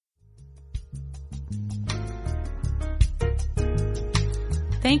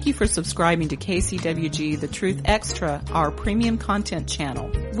Thank you for subscribing to KCWG The Truth Extra, our premium content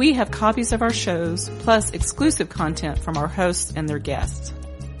channel. We have copies of our shows, plus exclusive content from our hosts and their guests.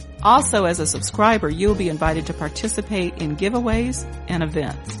 Also, as a subscriber, you will be invited to participate in giveaways and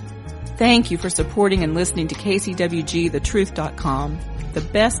events. Thank you for supporting and listening to KCWGTheTruth.com, the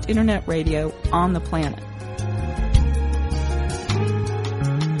best internet radio on the planet.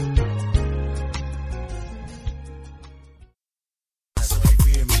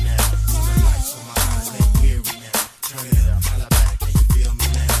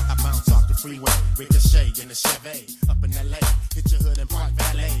 Ricochet in the Chevy, up in LA, hit your hood and Park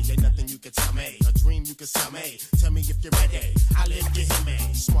Valet. Ain't nothing you can tell me, a dream you can sell me. Tell me if you're ready, I live you hit me.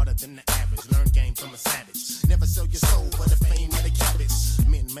 Smarter than the average, learn game from a savage. Never sell your soul for the fame of the cabbage.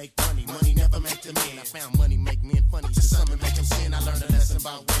 Men make money, money never make the men. I found money make men funny, to some it make them sin. I learned a lesson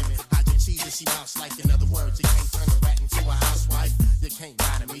about women. I get cheese and she bounce like, in other words, you can't turn a rat into a housewife. You can't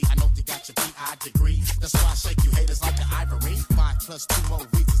lie to me, I know you got your PI degree. That's why I shake you haters like the ivory. 5 plus 2 more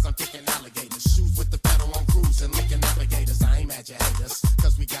reasons, I'm kicking alligators. Shoes with the pedal on cruise and Lincoln navigators. I ain't mad you hate us,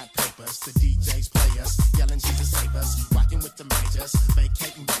 cause we got papers. The DJs play us, yelling Jesus save us. Rocking with the majors,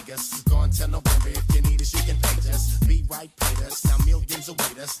 vacating Vegas. Go until November, if you need us, you can page us. Be right, paid us, now millions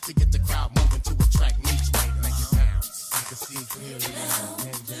await us. To get the crowd moving to attract niche waiters. Make it bounce, I can see clearly now.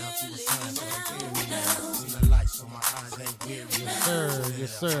 Hand down to a sign, so I'm clearly now. See the lights on my eyes, ain't weary. Yes sir,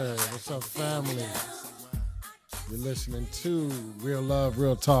 yes sir. What's up, family? You're listening to Real Love,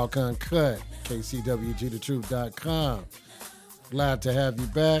 Real Talk Uncut, KCWGTheTruth.com. Glad to have you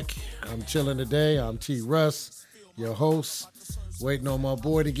back. I'm chilling today. I'm T. Russ, your host. Waiting on my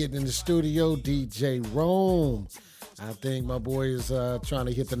boy to get in the studio, DJ Rome. I think my boy is trying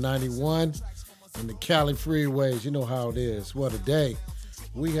to hit the 91 in the Cali freeways. You know how it is. What a day.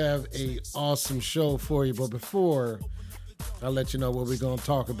 We have a awesome show for you, but before I'll let you know what we're going to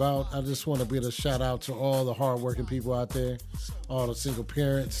talk about, I just want to give a shout out to all the hardworking people out there, all the single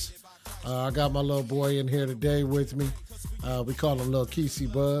parents. I got my little boy in here today with me. We call him Little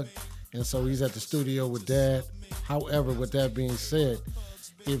Kesey Bug, and so he's at the studio with Dad. However, with that being said,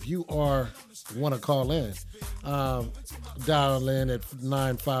 if you want to call in, dial in at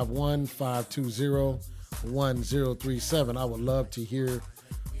 951-520-1037. I would love to hear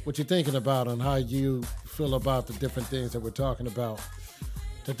what you're thinking about and how you feel about the different things that we're talking about.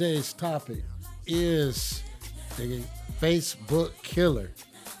 Today's topic is the Facebook killer.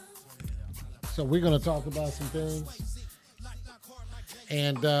 So we're going to talk about some things,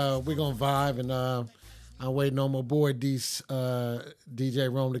 and we're going to vibe, and I'm waiting on my boy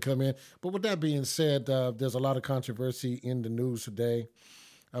DJ Rome to come in. But with that being said, there's a lot of controversy in the news today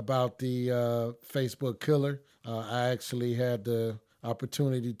about the Facebook killer. I actually had the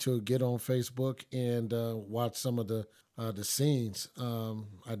opportunity to get on Facebook and watch some of the scenes.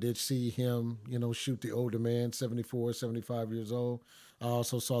 I did see him, shoot the older man, 74, 75 years old. I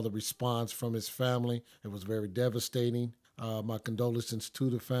also saw the response from his family. It was very devastating. My condolences to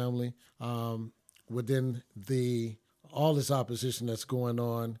the family. Within all this opposition that's going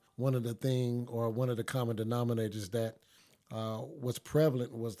on, one of the common denominators that was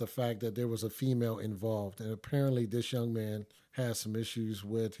prevalent was the fact that there was a female involved. And apparently this young man had some issues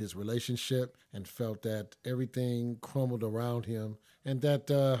with his relationship and felt that everything crumbled around him. And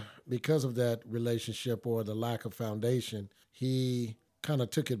that because of that relationship or the lack of foundation, he kind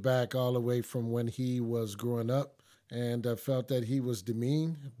of took it back all the way from when he was growing up and felt that he was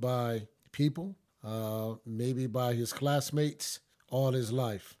demeaned by people, maybe by his classmates, all his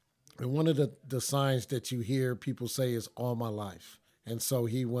life. And one of the signs that you hear people say is all my life. And so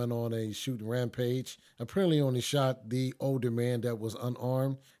he went on a shooting rampage. Apparently only shot the older man that was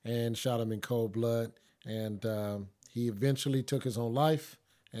unarmed and shot him in cold blood. And he eventually took his own life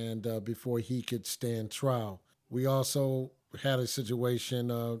and before he could stand trial. We also had a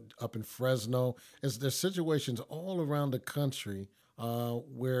situation up in Fresno. There's situations all around the country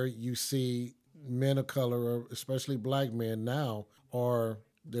where you see men of color, especially black men now,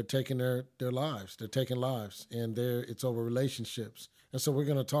 they're taking their lives. They're taking lives, and it's over relationships. And so we're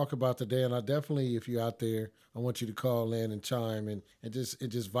going to talk about today, and I definitely, if you're out there, I want you to call in and chime and just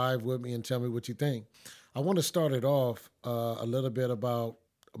vibe with me and tell me what you think. I want to start it off a little bit about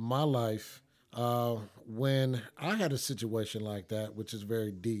my life when I had a situation like that, which is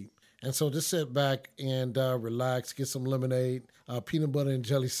very deep. And so just sit back and relax, get some lemonade, peanut butter and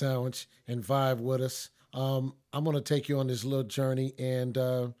jelly sandwich, and vibe with us. I'm going to take you on this little journey and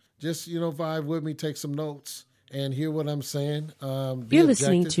just, vibe with me, take some notes, and hear what I'm saying. You're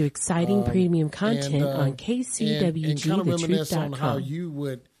listening to exciting premium content on KCWG. And kind of reminisce on how you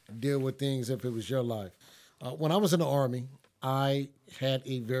would deal with things if it was your life. When I was in the Army, I had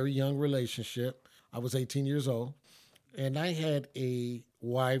a very young relationship. I was 18 years old, and I had a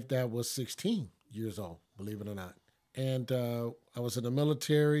wife that was 16 years old, believe it or not. And I was in the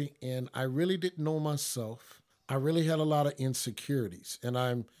military, and I really didn't know myself. I really had a lot of insecurities. And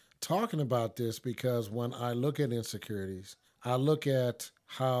I'm talking about this because when I look at insecurities, I look at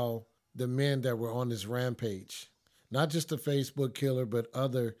how the men that were on this rampage, not just the Facebook killer, but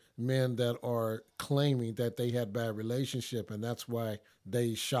other men that are claiming that they had bad relationship and that's why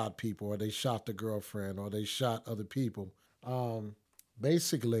they shot people or they shot the girlfriend or they shot other people.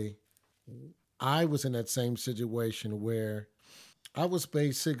 Basically, I was in that same situation where I was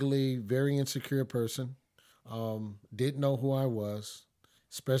basically very insecure person, didn't know who I was,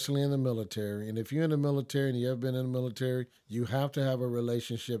 especially in the military. And if you're in the military and you've ever been in the military, you have to have a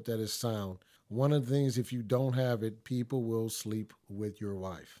relationship that is sound. One of the things, if you don't have it, people will sleep with your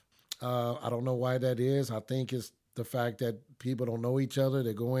wife. I don't know why that is. I think it's the fact that people don't know each other.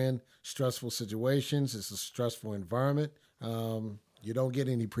 They go in stressful situations. It's a stressful environment. You don't get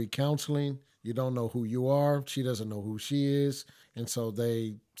any pre-counseling. You don't know who you are. She doesn't know who she is. And so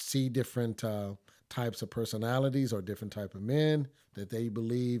they see different types of personalities or different type of men that they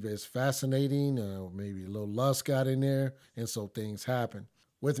believe is fascinating. Maybe a little lust got in there. And so things happen.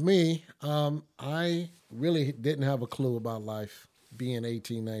 With me, I really didn't have a clue about life being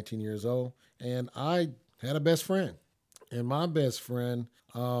 18, 19 years old. And I had a best friend. And my best friend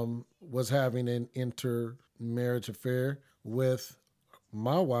was having an intermarriage affair with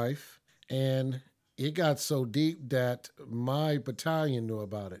my wife. And it got so deep that my battalion knew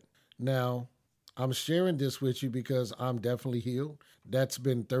about it. Now, I'm sharing this with you because I'm definitely healed. That's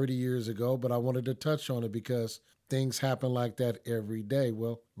been 30 years ago, but I wanted to touch on it because things happen like that every day.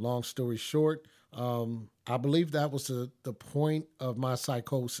 Well, long story short, I believe that was the point of my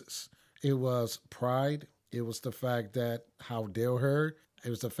psychosis. It was pride. It was the fact that how dare her. It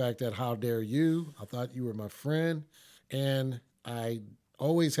was the fact that how dare you. I thought you were my friend. And I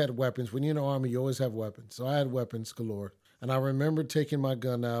always had weapons. When you're in the Army, you always have weapons. So I had weapons galore. And I remember taking my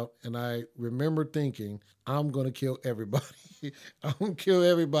gun out, and I remember thinking, I'm going to kill everybody. I'm going to kill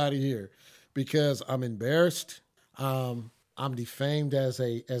everybody here because I'm embarrassed. I'm defamed as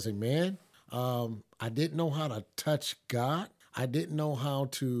a man. I didn't know how to touch God. I didn't know how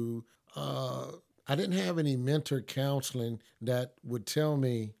to, I didn't have any mentor counseling that would tell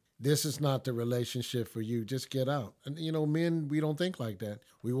me, this is not the relationship for you. Just get out. And, men, we don't think like that.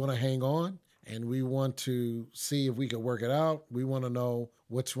 We want to hang on and we want to see if we can work it out. We want to know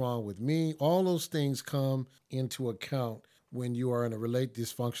what's wrong with me. All those things come into account when you are in a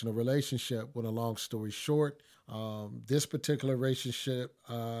dysfunctional relationship. With a long story short, this particular relationship,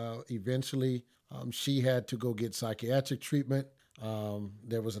 eventually she had to go get psychiatric treatment.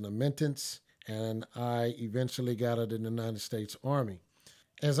 There was an amendment, and I eventually got out in the United States Army.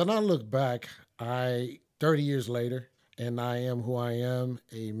 As I look back, 30 years later, and I am who I am,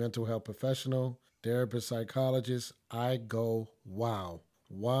 a mental health professional, therapist, psychologist, I go, wow,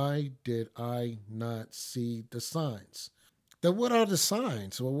 why did I not see the signs? What are the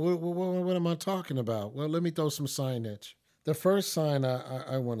signs? Well, what am I talking about? Well, let me throw some sign at you. The first sign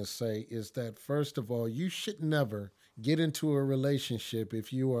I want to say is that, first of all, you should never get into a relationship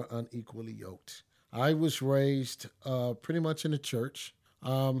if you are unequally yoked. I was raised pretty much in the church.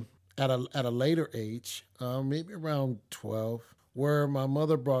 At a later age, maybe around 12, where my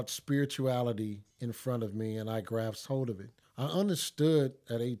mother brought spirituality in front of me and I grasped hold of it. I understood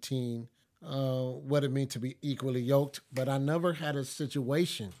at 18 what it meant to be equally yoked, but I never had a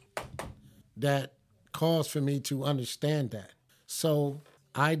situation that caused for me to understand that. So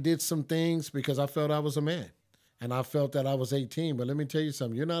I did some things because I felt I was a man. And I felt that I was 18. But let me tell you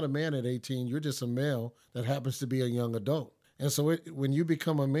something. You're not a man at 18. You're just a male that happens to be a young adult. And so when you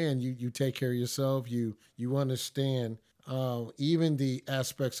become a man, you take care of yourself. You understand even the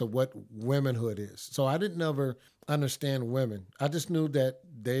aspects of what womanhood is. So I didn't ever understand women. I just knew that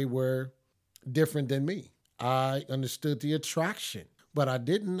they were different than me. I understood the attraction, but I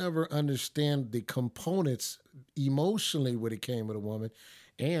didn't ever understand the components emotionally when it came with a woman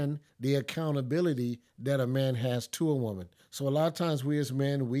and the accountability that a man has to a woman. So a lot of times we as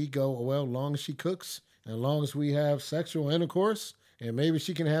men, we go, well, as long as she cooks, and as long as we have sexual intercourse, and maybe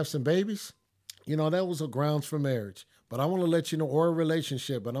she can have some babies, that was a grounds for marriage. But I want to let you know, or a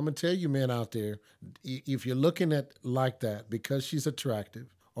relationship, but I'm going to tell you men out there, if you're looking at like that because she's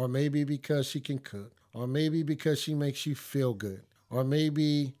attractive, or maybe because she can cook, or maybe because she makes you feel good, or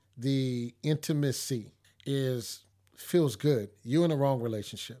maybe the intimacy feels good, you're in the wrong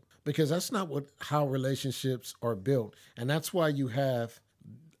relationship. Because that's not how relationships are built. And that's why you have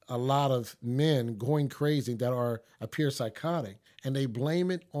a lot of men going crazy that appear psychotic, and they blame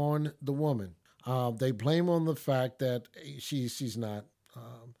it on the woman. They blame on the fact that she's not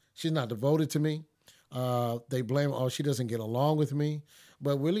devoted to me. They blame, she doesn't get along with me.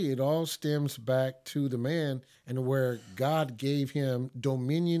 But really, it all stems back to the man and where God gave him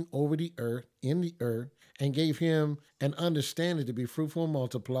dominion over the earth, in the earth, and gave him an understanding to be fruitful and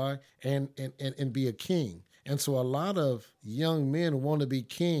multiply and be a king. And so a lot of young men want to be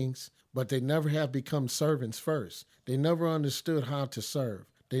kings, but they never have become servants first. They never understood how to serve.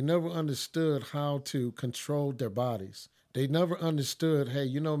 They never understood how to control their bodies. They never understood, hey,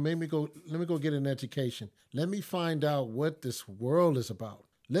 let me go get an education. Let me find out what this world is about.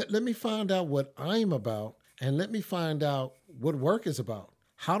 Let me find out what I'm about, and let me find out what work is about.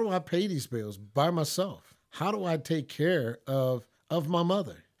 How do I pay these bills by myself? How do I take care of my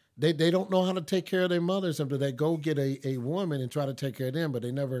mother? They don't know how to take care of their mothers until they go get a woman and try to take care of them, but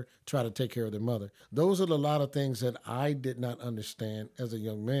they never try to take care of their mother. Those are a lot of things that I did not understand as a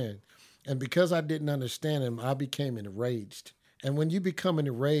young man. And because I didn't understand them, I became enraged. And when you become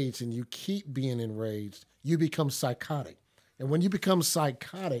enraged and you keep being enraged, you become psychotic. And when you become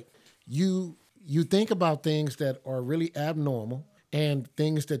psychotic, you think about things that are really abnormal and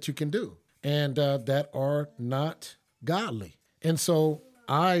things that you can do and that are not godly. And so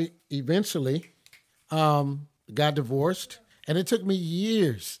I eventually got divorced, and it took me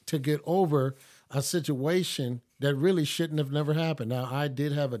years to get over a situation that really shouldn't have never happened. Now, I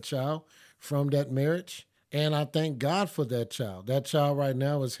did have a child from that marriage, and I thank God for that child. That child right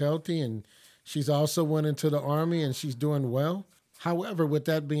now is healthy, and she's also went into the Army, and she's doing well. However, with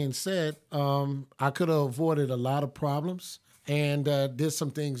that being said, I could have avoided a lot of problems and did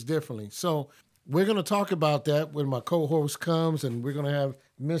some things differently. So we're going to talk about that when my co-host comes, and we're going to have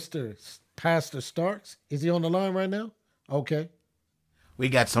Mr. Pastor Starks. Is he on the line right now? Okay. We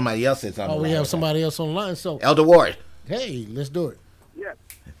got somebody else that's on the line. Oh, we have somebody else on the line. So, Elder Ward. Hey, let's do it. Yeah.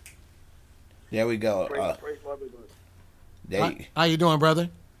 There we go. Praise Lord, how you doing, brother?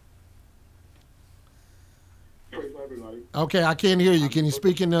 praise everybody. Okay, I can't hear you. Can you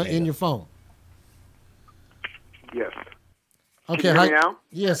speak in your phone? Yes. Okay. Can you hear me now?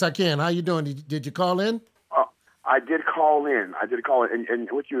 Yes, I can. How you doing? Did you call in? I did call in.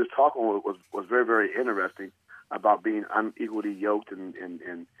 And what you was talking was very, very interesting about being unequally yoked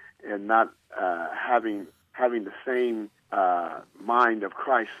and not having the same mind of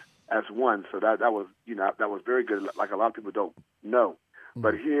Christ as one. So that was very good. Like a lot of people don't know. Mm-hmm.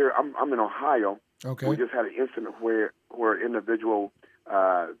 But here I'm in Ohio. Okay. We just had an incident where an individual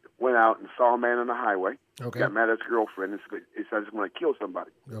went out and saw a man on the highway. Okay. Got mad at his girlfriend and he said he's going to kill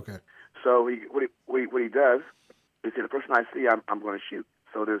somebody. Okay. So what he does, he said, the person I see, I'm going to shoot.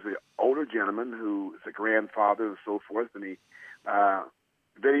 So there's an older gentleman who is a grandfather and so forth, and he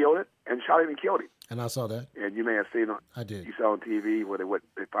videoed it and shot him and killed him. And I saw that. And you may have seen it. I did. You saw on TV where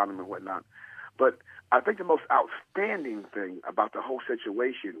they found him and whatnot. But I think the most outstanding thing about the whole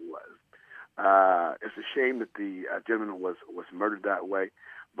situation was it's a shame that the gentleman was murdered that way.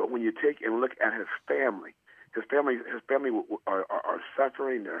 But when you take and look at his family are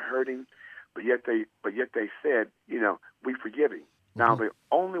suffering, they're hurting, but yet they said, we forgive him. Mm-hmm. Now the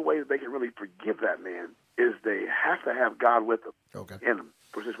only way that they can really forgive that man is they have to have God with them, in them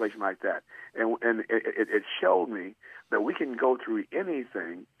for a situation like that. And it showed me that we can go through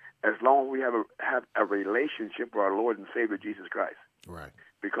anything as long as we have a relationship with our Lord and Savior Jesus Christ. Right.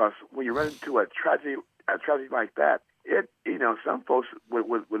 Because when you run into a tragedy like that, some folks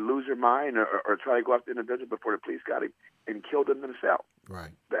would lose their mind or try to go after the individual before the police got him and killed them themselves.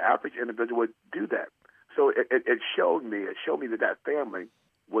 Right. The average individual would do that. So it showed me that family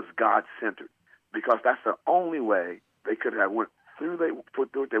was God-centered, because that's the only way they could have went through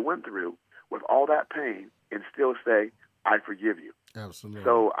what they went through with all that pain and still say, I forgive you. Absolutely.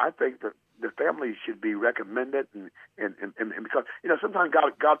 So I think that the family should be recommended, and because sometimes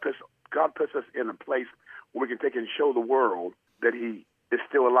God puts us in a place where we can take and show the world that He is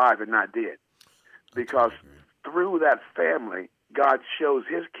still alive and not dead, because through that family, God shows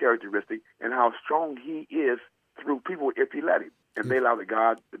His characteristic and how strong He is through people if you let Him, and they allow the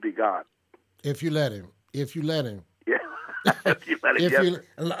God to be God. If you let Him. Yeah. If you let Him.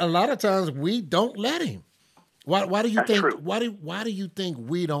 A lot of times we don't let Him. Why do you That's think? True. Why do you think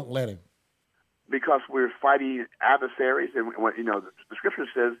we don't let Him? Because we're fighting adversaries, and the Scripture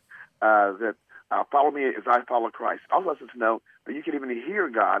says that follow me as I follow Christ. Also lets us know that you can even hear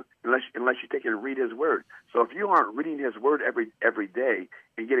God unless you take and read His Word. So if you aren't reading His Word every day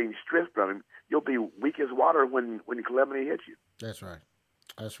and getting strength from Him, you'll be weak as water when the calamity hits you. That's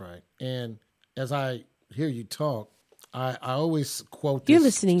right. And as I hear you talk, I always quote You're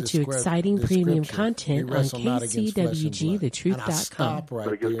this. listening to exciting premium scripture. content We on wrestle not against flesh and blood. KCWG, And I stop right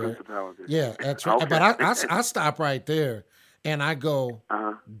against there. principalities. Yeah, that's right. Okay. But I stop right there, and I go,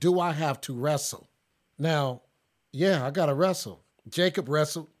 do I have to wrestle? Now, yeah, I got to wrestle. Jacob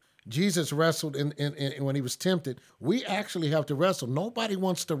wrestled. Jesus wrestled in when he was tempted. We actually have to wrestle. Nobody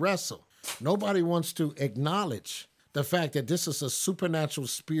wants to wrestle. Nobody wants to acknowledge the fact that this is a supernatural,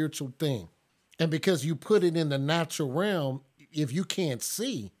 spiritual thing. And because you put it in the natural realm, if you can't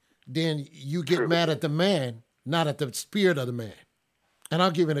see, then you get mad at the man, not at the spirit of the man. And I'll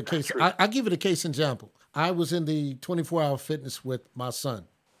give it a case. I'll give it a case example. I was in the 24-hour fitness with my son,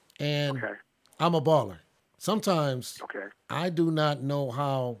 and I'm a baller. Sometimes I do not know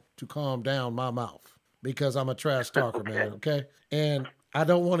how to calm down my mouth because I'm a trash talker, man. Okay, and I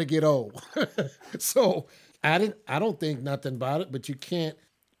don't want to get old, so I don't think nothing about it. But you can't.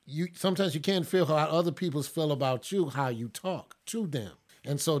 Sometimes you can't feel how other people feel about you, how you talk to them.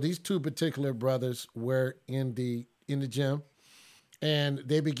 And so these two particular brothers were in the gym, and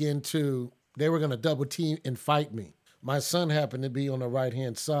they were going to double team and fight me. My son happened to be on the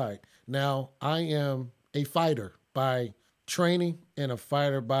right-hand side. Now, I am a fighter by training and a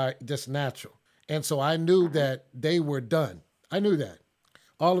fighter by just natural. And so I knew that they were done. I knew that.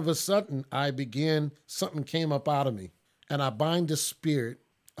 All of a sudden, something came up out of me, and I bind the spirit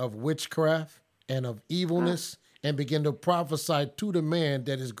of witchcraft and of evilness and begin to prophesy to the man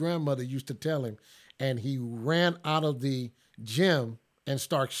that his grandmother used to tell him. And he ran out of the gym and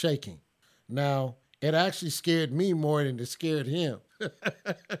started shaking. Now, it actually scared me more than it scared him.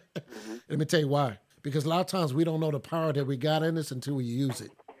 Let me tell you why. Because a lot of times we don't know the power that we got in us until we use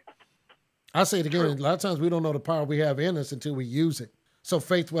it. I'll say it again. A lot of times we don't know the power we have in us until we use it. So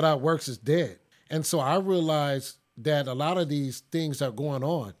faith without works is dead. And so I realized that a lot of these things that are going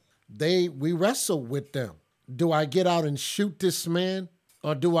on, we wrestle with them. Do I get out and shoot this man,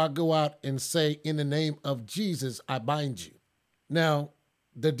 or do I go out and say, in the name of Jesus, I bind you? Now,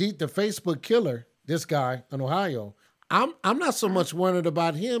 the Facebook killer, this guy in Ohio, I'm not so much worried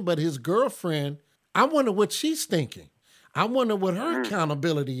about him, but his girlfriend, I wonder what she's thinking. I wonder what her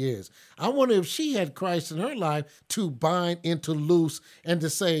accountability is. I wonder if she had Christ in her life to bind and to loose and to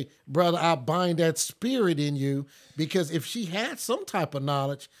say, brother, I bind that spirit in you. Because if she had some type of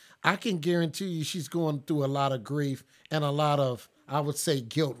knowledge, I can guarantee you she's going through a lot of grief and a lot of, I would say,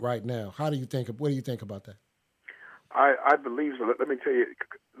 guilt right now. What do you think about that? I believe so. Let me tell you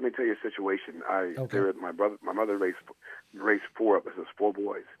a situation. My mother raised four of us. There's four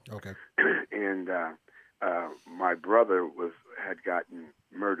boys. Okay. And my brother had gotten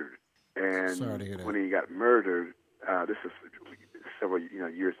murdered, and Sorry to hear that. when he got murdered, this is several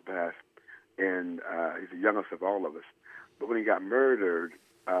years past, and he's the youngest of all of us. But when he got murdered,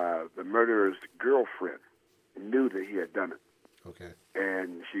 the murderer's girlfriend knew that he had done it. Okay.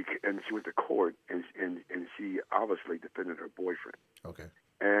 And she went to court, and she obviously defended her boyfriend. Okay.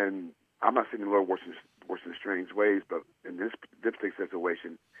 And I'm not saying the Lord works in strange ways, but in this particular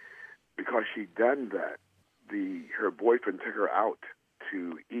situation, because she done that, her boyfriend took her out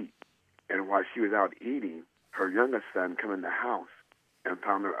to eat, and while she was out eating, her youngest son come in the house and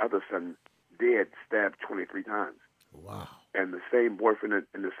found her other son dead, stabbed 23 times. Wow. And the same boyfriend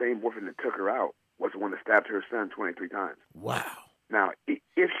that took her out was the one that stabbed her son 23 times. Wow. Now,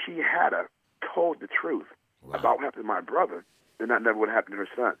 if she had told the truth about what happened to my brother, then that never would have happened to her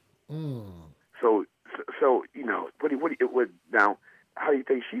son. So it would now. How do you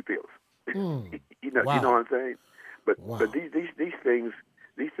think she feels? You know what I'm saying? But these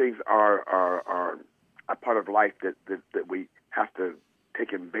things are a part of life that we have to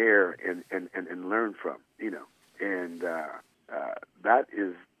take and bear and learn from. And that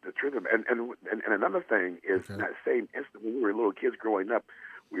is the truth of it. And another thing is that same instant when we were little kids growing up,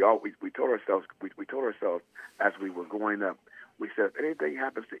 we told ourselves as we were growing up, we said if anything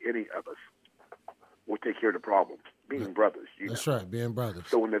happens to any of us, we'll take care of the problems. Being brothers, That's right, being brothers.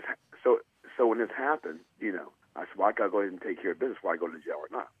 So when this happened, I said, well, I gotta go ahead and take care of business before I go to jail or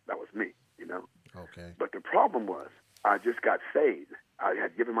not. That was me, Okay. But the problem was I just got saved. I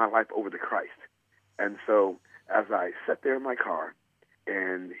had given my life over to Christ, and so as I sat there in my car,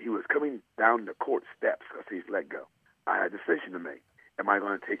 and he was coming down the court steps because he's let go, I had a decision to make. Am I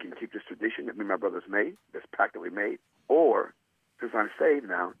going to take and keep this tradition that me and my brothers made, this pact that we made, or since I'm saved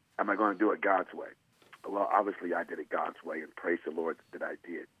now, am I going to do it God's way? Well, obviously I did it God's way, and praise the Lord that I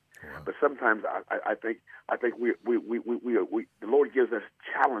did. Wow. But sometimes I think we the Lord gives us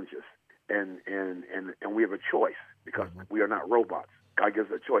challenges, and we have a choice because we are not robots. God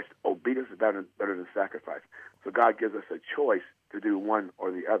gives us a choice. Obedience is better than sacrifice. So God gives us a choice to do one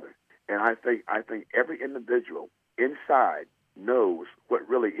or the other. And I think every individual inside knows what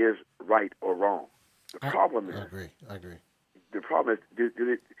really is right or wrong. The problem is, I agree. The problem is,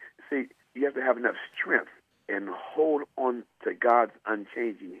 see, you have to have enough strength and hold on to God's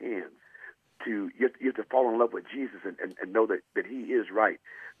unchanging hands. You have to fall in love with Jesus and know that he is right,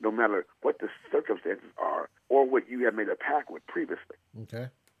 no matter what the circumstances are or what you have made a pact with previously. Okay.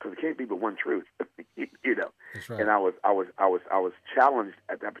 Because it can't be but one truth, you know. That's right. And I was challenged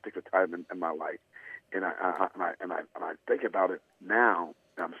at that particular time in my life, and I think about it now.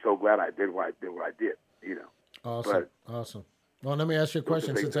 And I'm so glad I did what I did, you know. Awesome. Well, let me ask you a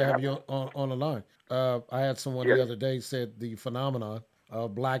question since I have you on the line. I had someone the other day said the phenomenon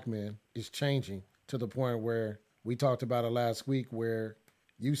of black men is changing to the point where we talked about it last week, where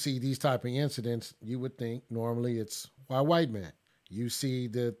you see these type of incidents, you would think normally it's white men. You see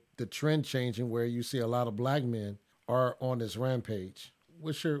the trend changing where you see a lot of black men are on this rampage.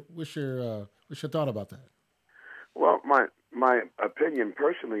 What's your thought about that? Well, my opinion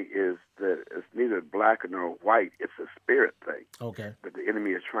personally is that it's neither black nor white. It's a spirit thing. Okay. That the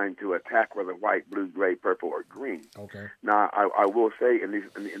enemy is trying to attack, whether white, blue, gray, purple, or green. Okay. Now, I will say in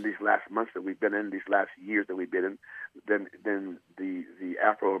these last months that we've been in, these last years that we've been in, then the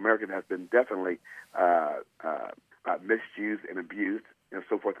Afro American has been definitely misused and abused and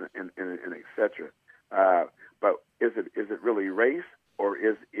so forth and et cetera. But is it really race, or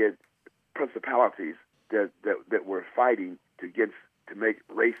is it principalities that we're fighting to make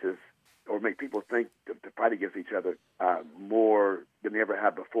races or make people think to fight against each other more than they ever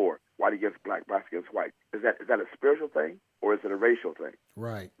have before? White against black, black against white. Is that a spiritual thing, or is it a racial thing?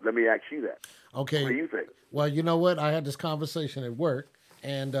 Right. Let me ask you that. Okay. What do you think? Well, you know what? I had this conversation at work,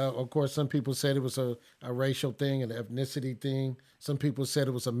 and of course, some people said it was a racial thing, an ethnicity thing. Some people said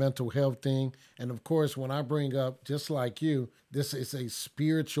it was a mental health thing. And of course, when I bring up, just like you, this is a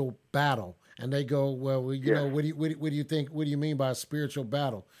spiritual battle. And they go, well, you know, what do you think? What do you mean by a spiritual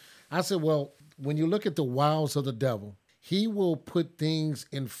battle? I said, well, when you look at the wiles of the devil, he will put things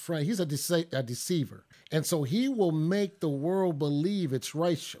in front. He's a deceiver. And so he will make the world believe it's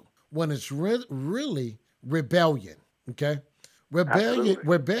racial when it's really rebellion, okay?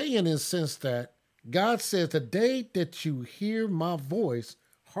 Rebellion in the sense that God says, the day that you hear my voice,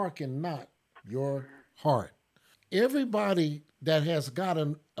 hearken not your heart. Everybody that has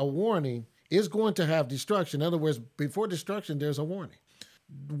gotten a warning is going to have destruction. In other words, before destruction, there's a warning.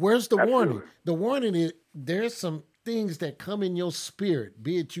 Where's the warning? The warning is there's some things that come in your spirit,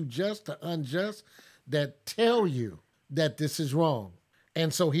 be it you just or unjust, that tell you that this is wrong.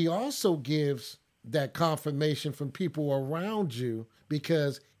 And so he also gives that confirmation from people around you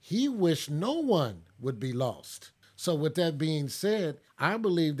because he wished no one would be lost. So with that being said, I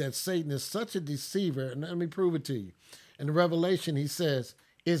believe that Satan is such a deceiver, and let me prove it to you. In the Revelation, he says,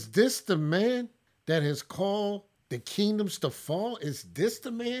 is this the man that has called the kingdoms to fall? Is this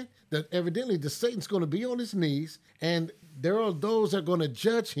the man? That evidently the Satan's going to be on his knees, and there are those that are going to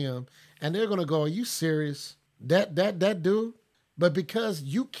judge him, and they're going to go, are you serious? That dude? But because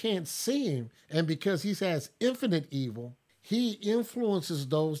you can't see him, and because he has infinite evil, he influences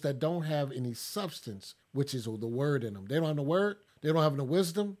those that don't have any substance, which is the word in them. They don't have the word, they don't have the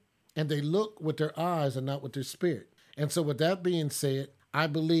wisdom, and they look with their eyes and not with their spirit. And so with that being said, I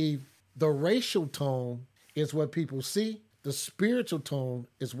believe the racial tone is what people see. The spiritual tone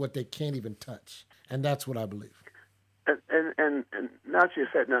is what they can't even touch. And that's what I believe. And now that you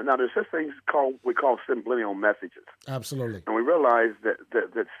said, now there's such things we call subliminal messages. Absolutely. And we realize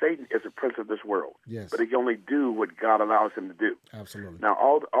that Satan is a prince of this world. Yes. But he can only do what God allows him to do. Absolutely. Now,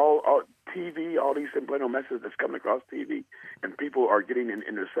 all TV, all these subliminal messages that's coming across TV, and people are getting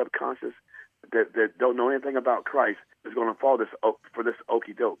in their subconscious that don't know anything about Christ is going to fall for this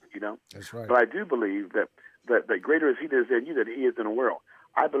okey doke, you know? That's right. But I do believe that greater is he that is in you than he is in the world.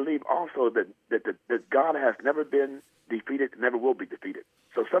 I believe also that God has never been defeated, never will be defeated.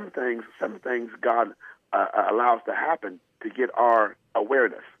 So some things God allows to happen to get our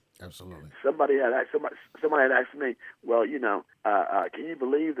awareness. Absolutely. Somebody had asked me, well, you know, can you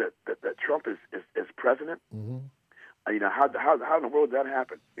believe that Trump is president? Mm-hmm. You know, how in the world did that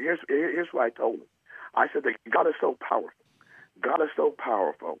happen? Here's what I told him. I said that God is so powerful. God is so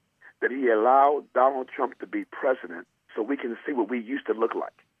powerful that he allowed Donald Trump to be president so we can see what we used to look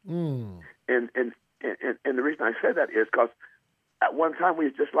like. Mm. And the reason I said that is because at one time we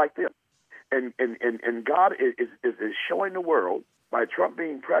was just like them. And God is showing the world by Trump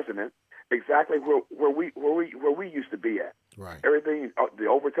being president exactly where we used to be at. Right. Everything, the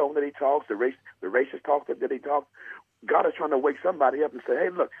overtone that he talks, the racist talk that he talks. God is trying to wake somebody up and say, hey,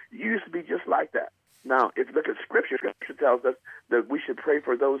 look, you used to be just like that. Now, if you look at Scripture, Scripture tells us that we should pray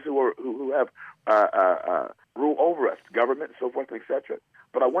for those who have rule over us, government, so forth, etc.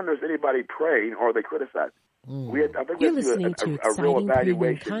 But I wonder if anybody praying or are they criticizing? I think You're we have listening to to do a real exciting premium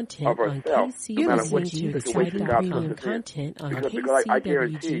evaluation content of on ourselves, no matter what KCWG, the situation exciting God puts premium us in. content on Because I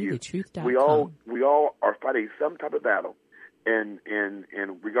guarantee you, we all are fighting some type of battle, and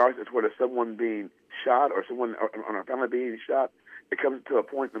regardless of whether someone being shot or someone on our family being shot, it comes to a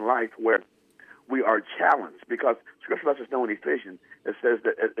point in life where we are challenged, because Scripture lets us know in Ephesians, it says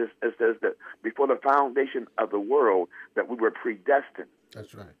that before the foundation of the world that we were predestined.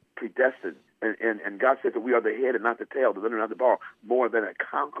 That's right. Predestined, and God said that we are the head and not the tail, the lender and not the ball, more than a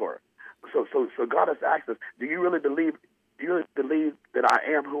conqueror. So God has asked us, do you really believe that I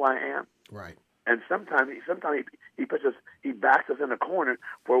am who I am? Right. And sometimes he puts us, he backs us in a corner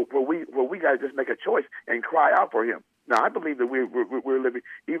where we got to just make a choice and cry out for him. Now I believe that we're living,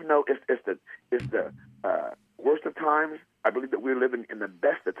 even though it's the worst of times, I believe that we're living in the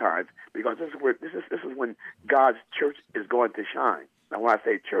best of times, because this is when God's church is going to shine. Now, when I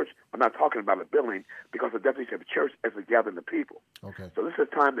say church, I'm not talking about a building, because the definition of church is a gathering of people. Okay. So this is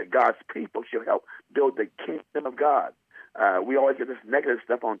a time that God's people should help build the kingdom of God. We always get this negative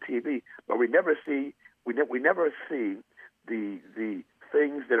stuff on TV, but we never see the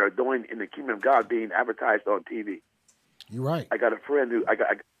things that are doing in the kingdom of God being advertised on TV. You're right. I got a friend who's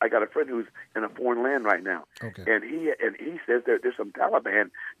in a foreign land right now. Okay. And he says that there's some Taliban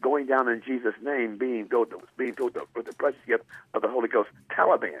going down in Jesus' name, being filled with the precious gift of the Holy Ghost.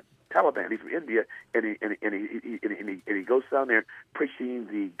 Taliban. He's from India, and he goes down there preaching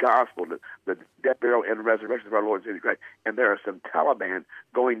the gospel, the death, burial, and resurrection of our Lord Jesus Christ. And there are some Taliban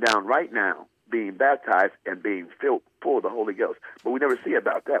going down right now, being baptized and being filled full of the Holy Ghost. But we never see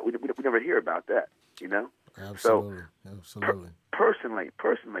about that. We never hear about that. You know. Absolutely. So, Absolutely. Personally,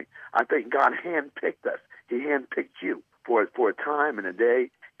 I think God handpicked us. He handpicked you for a time and a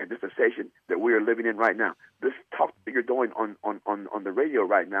day and dispensation that we are living in right now. This talk that you're doing on the radio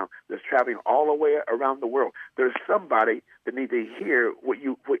right now, that's traveling all the way around the world. There's somebody that needs to hear what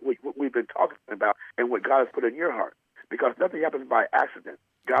we've been talking about and what God has put in your heart. Because nothing happens by accident.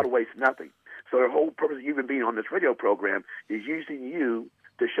 God wastes nothing. So the whole purpose of you even being on this radio program is using you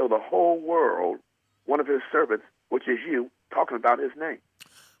to show the whole world one of his servants, which is you, talking about his name.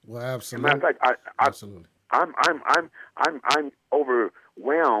 Well, absolutely. As a matter of fact, absolutely. I'm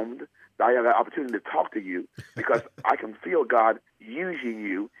overwhelmed that I have the opportunity to talk to you, because I can feel God using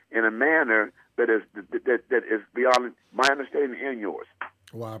you in a manner that is beyond my understanding and yours.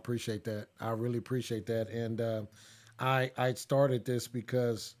 Well, I appreciate that. I really appreciate that. And I started this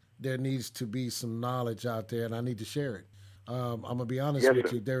because there needs to be some knowledge out there, and I need to share it. I'm going to be honest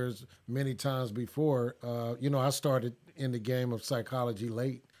with you. There's many times before, I started in the game of psychology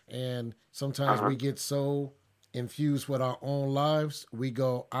late, and sometimes we get so infused with our own lives, we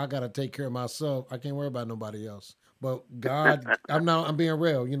go, I got to take care of myself. I can't worry about nobody else. But God, I'm being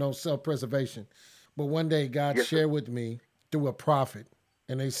real, self-preservation. But one day God shared with me through a prophet,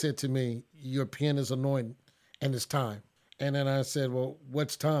 and they said to me, your pen is anointed, and it's time. And then I said, well,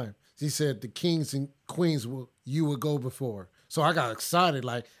 what's time? He said, the kings and queens you will go before. So I got excited,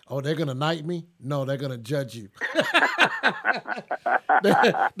 like, oh, they're going to knight me? No, they're going to judge you.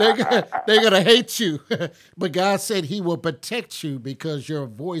 they're going to hate you. But God said he will protect you because your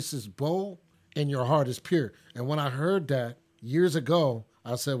voice is bold and your heart is pure. And when I heard that years ago,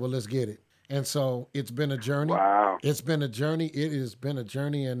 I said, well, let's get it. And so it's been a journey. Wow. It's been a journey. It has been a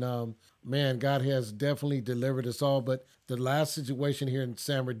journey. And, man, God has definitely delivered us all. But the last situation here in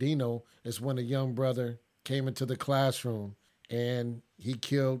San Bernardino is when a young brother came into the classroom and he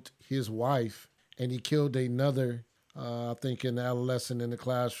killed his wife and he killed another, I think, an adolescent in the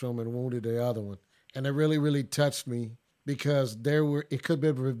classroom and wounded the other one. And it really, really touched me because it could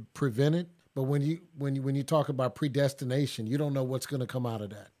be prevented. But when you talk about predestination, you don't know what's going to come out of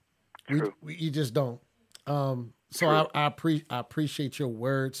that. You just don't. So I appreciate your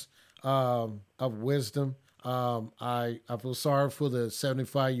words of wisdom. I feel sorry for the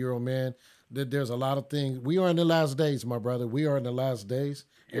 75-year-old man. There's a lot of things. We are in the last days, my brother. We are in the last days.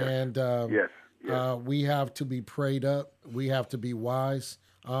 Yes. And we have to be prayed up. We have to be wise.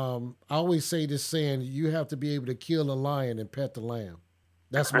 I always say this saying, you have to be able to kill a lion and pet the lamb.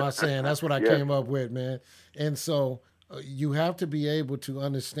 That's my saying. That's what I came up with, man. And so you have to be able to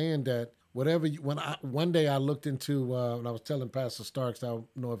understand that one day I looked into, and I was telling Pastor Starks, I don't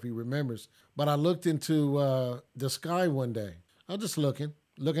know if he remembers, but I looked into the sky one day. I was just looking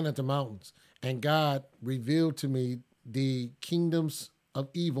at the mountains, and God revealed to me the kingdoms of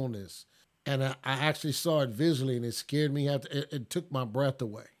evilness. And I actually saw it visually, and it scared me. It took my breath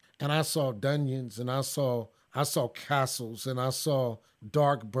away. and I saw dungeons, and I saw castles, and I saw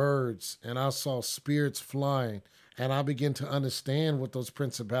dark birds, and I saw spirits flying. And I began to understand what those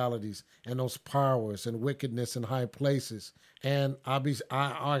principalities and those powers and wickedness in high places. And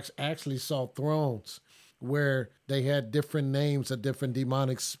I actually saw thrones where they had different names of different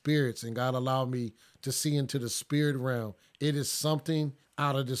demonic spirits, and God allowed me to see into the spirit realm. It is something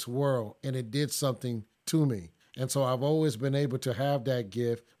out of this world, and it did something to me. And so I've always been able to have that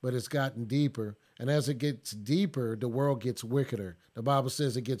gift, but it's gotten deeper. And as it gets deeper, the world gets wickeder. The Bible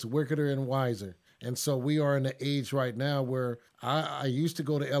says it gets wickeder and wiser. And so we are in the age right now where I used to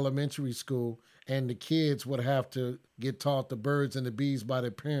go to elementary school, and the kids would have to get taught the birds and the bees by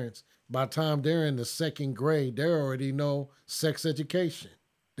their parents. By the time they're in the second grade, they already know sex education.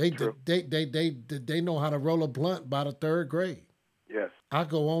 They know how to roll a blunt by the third grade. Yes. I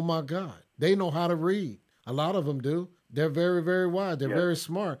go, oh my God. They know how to read. A lot of them do. They're very, very wise. They're very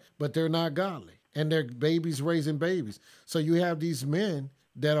smart, but they're not godly. And they're babies raising babies. So you have these men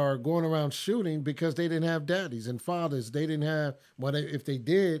that are going around shooting because they didn't have daddies and fathers. They didn't have, if they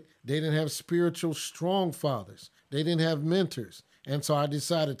did, they didn't have spiritual, strong fathers. They didn't have mentors. And so I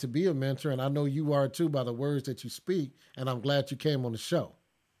decided to be a mentor, and I know you are too by the words that you speak, and I'm glad you came on the show.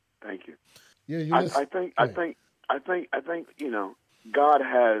 Thank you. Yeah, I think, God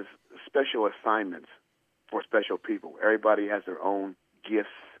has special assignments for special people. Everybody has their own gifts,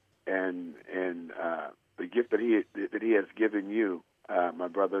 and the gift that he has given you, my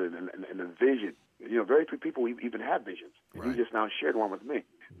brother, and the vision. Very few people even have visions. Right. You just now shared one with me.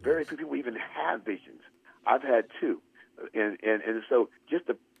 Very few people even have visions. I've had two. And so just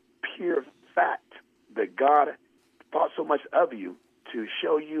the pure fact that God thought so much of you to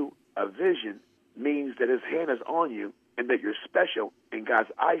show you a vision means that his hand is on you and that you're special in God's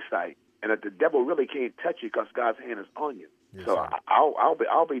eyesight, and that the devil really can't touch you because God's hand is on you. Yes, so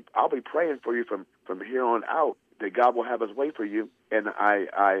I'll be praying for you from here on out that God will have his way for you, and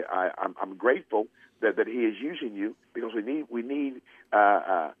I'm grateful that he is using you, because we need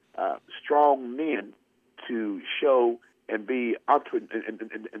strong men to show and be and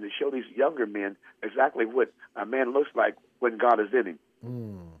to show these younger men exactly what a man looks like when God is in him.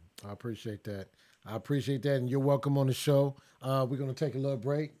 I appreciate that. And you're welcome on the show. We're going to take a little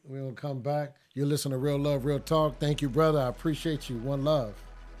break. We're going to come back. You're listening to Real Love, Real Talk. Thank you, brother. I appreciate you. One love.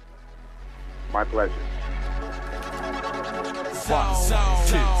 My pleasure.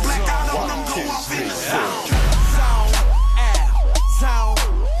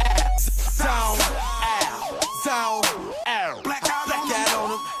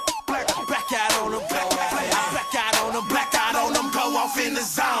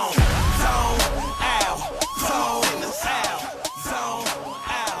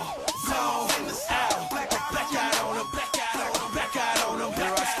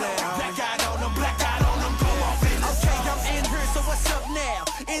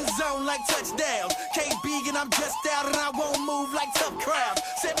 In the zone, like touchdowns. Can't be and I'm just out and I won't move like tough crowd.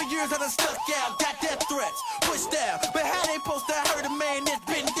 7 years I done stuck out, got death threats, pushed down. But how they supposed to hurt a man that's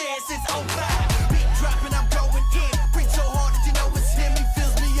been dead since 05? Beat dropping, I'm going in. Preach so hard that you know it's him. He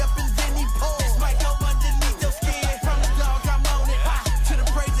fills me up and then he pulls. This might go underneath your skin. From the dog, I'm on it. To the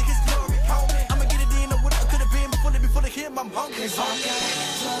praise of his glory, homie. I'ma get it in or what I could have been before they him. I'm hungry.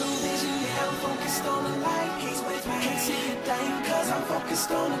 Tunnel vision, yeah, I'm focused on the light. He's with me. Can't see a thing, cause I'm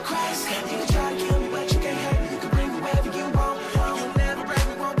focused on the Christ. You can try to kill me, but you can't hurt me. You can bring me wherever you want. You'll never break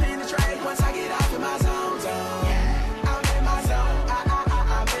me, won't penetrate. Once I get out of my zone. I'm in my zone.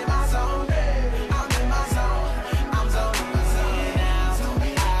 I'm in my zone. I'm in my zone. I'm zoning out.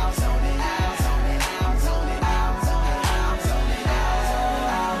 Zoning out. Zoning out. Zoning out. Zoning out. Zoning out.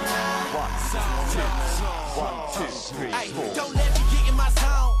 Zoning out. 1, 2, 3, 4. Don't let me get in my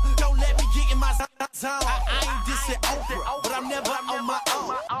zone. Don't let me get in my zone. I ain't dissing Oprah, but I'm never on my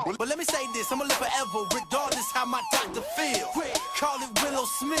own. But let me say this, I'ma live forever, regardless how my doctor feel. Call it Willow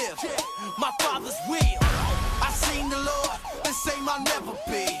Smith, my father's will. I seen the Lord, they say I'll never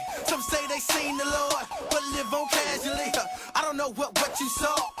be. Some say they seen the Lord, but live on casually. I don't know what you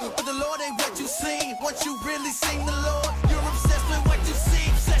saw, but the Lord ain't what you seen. Once you really seen the Lord, you're obsessed with what you see.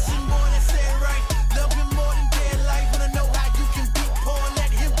 Obsession more than saying right, love him more than dead life. Wanna know how you can be poor, let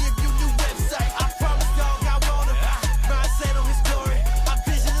him give you new website. I promise dog I wanna mindset on his story. I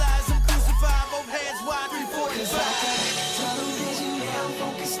visualize him crucified, both hands wide, 345. Tunnel vision, yeah, I'm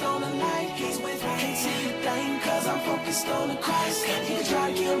focused on the light. He's with me, can't see a thing, cause I'm focused on the Christ. You can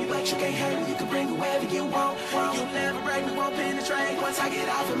try to kill me, but you can't hurt me. You can bring me wherever you want. You'll never break me, won't penetrate. Once I get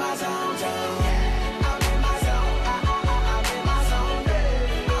off in my zone. I'm in my zone. I'm in my zone.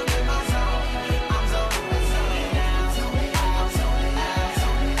 I'm in my zone. I'm zoning out. Zoning out. Zoning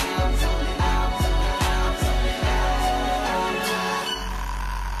out.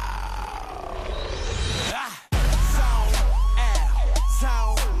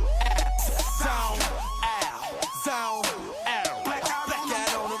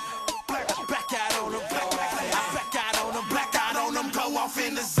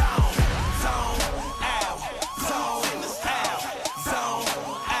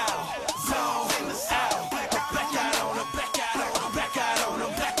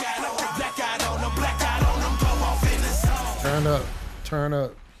 Turn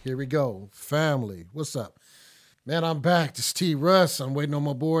up. Here we go. Family. What's up? Man, I'm back. This is T. Russ. I'm waiting on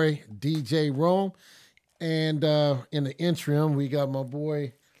my boy, DJ Rome. And in the interim, we got my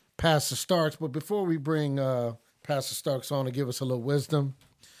boy, Pastor Starks. But before we bring Pastor Starks on to give us a little wisdom,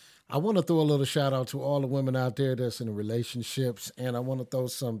 I want to throw a little shout out to all the women out there that's in relationships. And I want to throw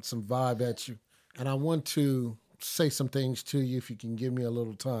some vibe at you. And I want to say some things to you if you can give me a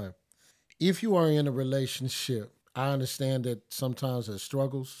little time. If you are in a relationship, I understand that sometimes there's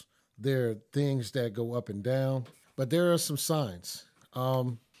struggles. There are things that go up and down, but there are some signs.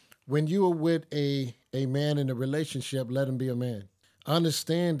 When you are with a man in a relationship, let him be a man.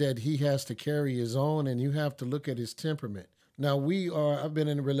 Understand that he has to carry his own, and you have to look at his temperament. Now, I've been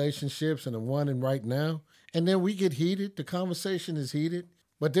in relationships, and I'm one in right now, and then we get heated. The conversation is heated,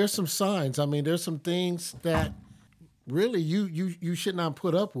 but there's some signs. I mean, there's some things that really you should not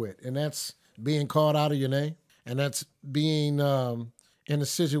put up with, and that's being called out of your name. And that's being in a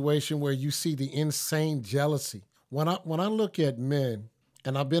situation where you see the insane jealousy. When I look at men,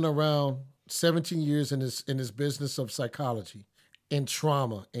 and I've been around 17 years in this business of psychology, and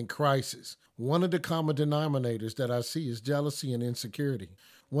trauma, and crisis, one of the common denominators that I see is jealousy and insecurity.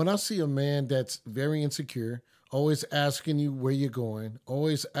 When I see a man that's very insecure, always asking you where you're going,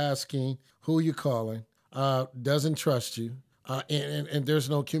 always asking who you're calling, doesn't trust you, and there's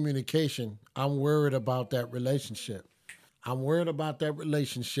no communication, I'm worried about that relationship. I'm worried about that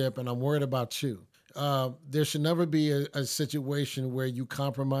relationship, and I'm worried about you. There should never be a situation where you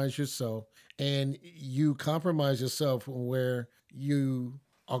compromise yourself, and you compromise yourself where you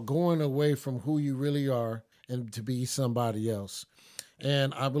are going away from who you really are and to be somebody else.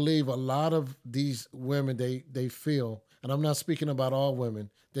 And I believe a lot of these women, they feel, and I'm not speaking about all women,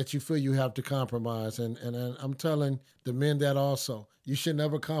 that you feel you have to compromise. And I'm telling the men that also, you should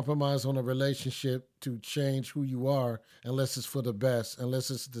never compromise on a relationship to change who you are unless it's for the best,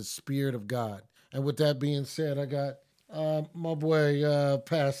 unless it's the Spirit of God. And with that being said, I got my boy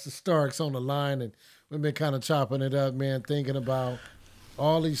Pastor Starks on the line, and we've been kind of chopping it up, man, thinking about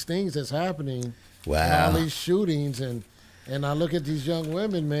all these things that's happening. Wow. And all these shootings, and I look at these young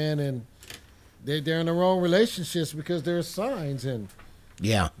women, man, and they're in the wrong relationships because there's signs. And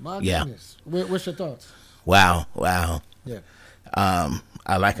yeah, my goodness, what's your thoughts? Wow. Yeah.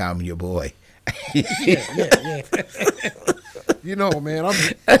 I like I'm your boy. Yeah. You know, man,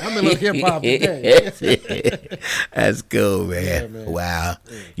 I'm in a hip hop today. That's cool, man. Yeah, man. Wow.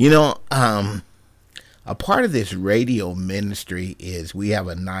 Yeah. You know, a part of this radio ministry is we have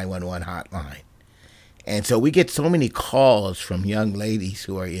a 911 hotline. And so we get so many calls from young ladies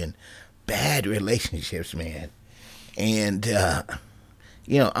who are in bad relationships, man. And,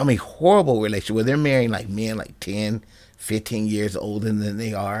 horrible relationships where they're marrying like men like 10, 15 years older than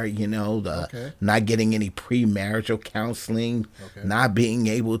they are, not getting any premarital counseling, not being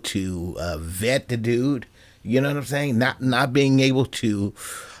able to vet the dude, you know what I'm saying? Not being able to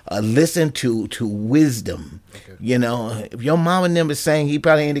listen to wisdom. Okay. You know, if your mama and them is saying he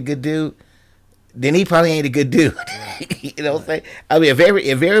probably ain't a good dude, then he probably ain't a good dude. Right. You know what I'm saying? I mean,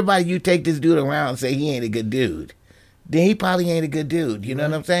 if everybody you take this dude around and say he ain't a good dude, then he probably ain't a good dude. You know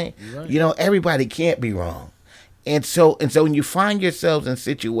what I'm saying? Right. You know, everybody can't be wrong. And so when you find yourselves in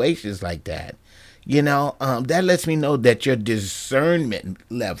situations like that, that lets me know that your discernment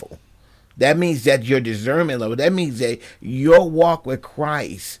level, that means that your walk with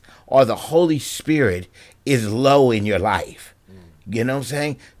Christ or the Holy Spirit is low in your life. You know what I'm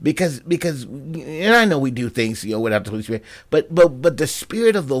saying? Because and I know we do things without the Holy Spirit, but the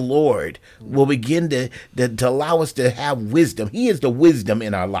Spirit of the Lord will begin to allow us to have wisdom. He is the wisdom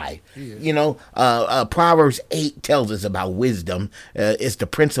in our life. Proverbs 8 tells us about wisdom. It's the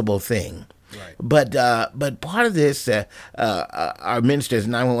principal thing. Right. But part of this, our minister's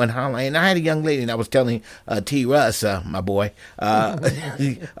 911 hotline, and I had a young lady, and I was telling T. Russ, my boy,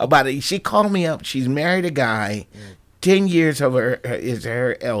 about it. She called me up. She's married a guy. 10 years of her is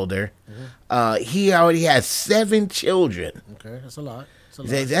her elder. Mm-hmm. He already has 7 children. Okay, that's a lot.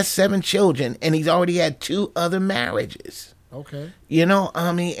 That's 7 children, and he's already had 2 other marriages. Okay.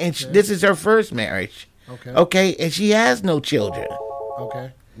 This is her first marriage. Okay. Okay, and she has no children.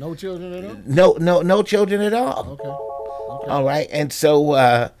 Okay. No children at all? No children at all. Okay. All right, and so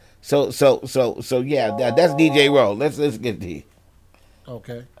yeah, that's DJ Roll. Let's get to you.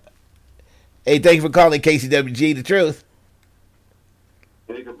 Okay. Hey, thank you for calling KCWG, The Truth.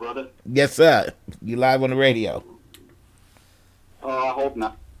 Hey, good brother. Yes, sir. You live on the radio. Oh, I hope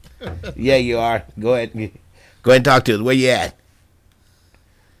not. Yeah, you are. Go ahead and talk to us. Where you at?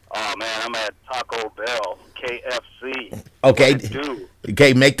 Oh, man, I'm at Taco Bell, KFC. Okay. What it do?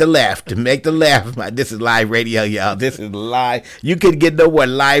 Okay, make the left. Make the left. This is live radio, y'all. This is live. You can get no more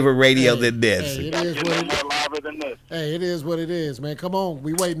live radio than this. Hey, it Gotta is get what no it more liver than this. Hey, it is what it is, man. Come on,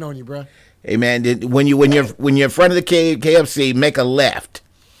 we waiting on you, bro. Hey, man, when you're in front of the KFC, make a left.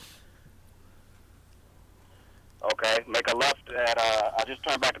 Okay, make a left at. I just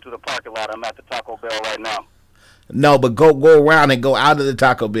turned back into the parking lot. I'm at the Taco Bell right now. No, but go around and go out of the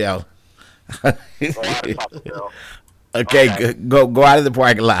Taco Bell. Go out of the Taco Bell. Okay, go out of the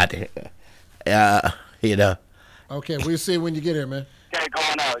parking lot. You know. Okay, we'll see when you get here, man. Okay,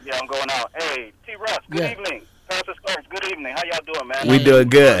 going out. Yeah, I'm going out. Hey, T. Russ, good evening. Pastor Starks, good evening. How y'all doing, man? We doing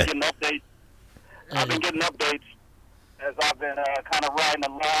good. I've been getting updates as I've been kind of riding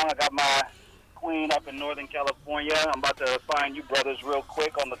along. I got my queen up in Northern California. I'm about to find you brothers real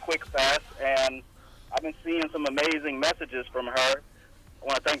quick on the quick fast, and I've been seeing some amazing messages from her. I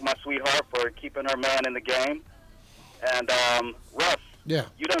want to thank my sweetheart for keeping her man in the game. And Russ, Yeah.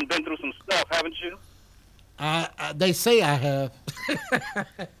 you done been through some stuff, haven't you? They say I have.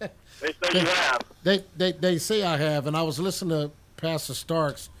 They say you have. They say I have, and I was listening to Pastor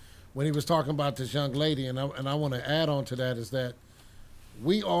Starks when he was talking about this young lady, and I want to add on to that is that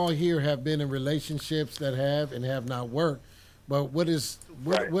we all here have been in relationships that have and have not worked. But what is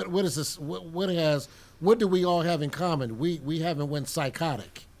this? What do we all have in common? We haven't went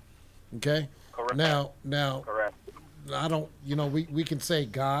psychotic. Okay. Correct. Now. Correct. I don't. We can say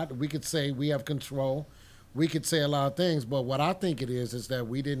God. We could say we have control. We could say a lot of things. But what I think it is that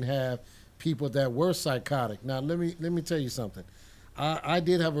we didn't have people that were psychotic. Now let me tell you something. I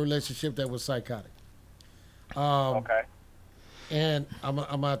did have a relationship that was psychotic. Okay. And I'm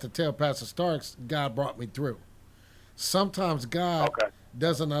about to tell Pastor Starks, God brought me through. Sometimes God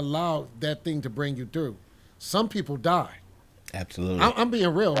doesn't allow that thing to bring you through. Some people die. Absolutely. I'm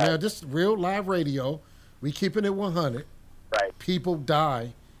being real, man. This is real live radio. We keeping it 100. Right. People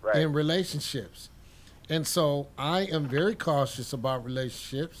die in relationships. And so I am very cautious about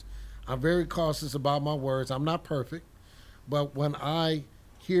relationships. I'm very cautious about my words. I'm not perfect. But when I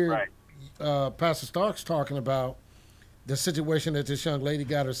hear Pastor Starks talking about the situation that this young lady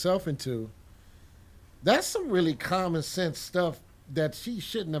got herself into, that's some really common sense stuff that she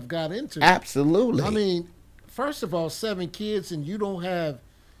shouldn't have got into. Absolutely. I mean, first of all, 7 kids and you don't have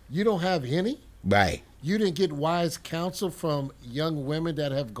any. Right. You didn't get wise counsel from young women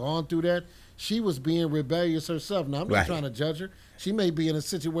that have gone through that. She was being rebellious herself. Now, I'm not trying to judge her. She may be in a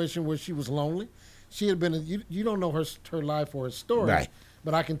situation where she was lonely. She had been. You don't know her life or her story. Right.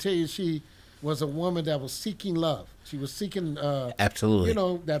 But I can tell you, she was a woman that was seeking love. She was seeking, absolutely,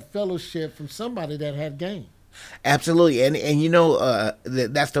 that fellowship from somebody that had game. Absolutely, and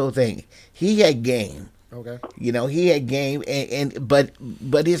that's the whole thing. He had game. Okay. He had game,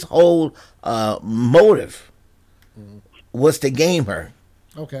 but his whole motive was to game her.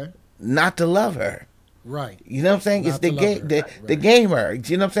 Okay. Not to love her. Right. You know what I'm saying? It's the game, the gamer.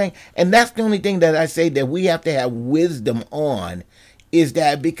 You know what I'm saying? And that's the only thing that I say that we have to have wisdom on, is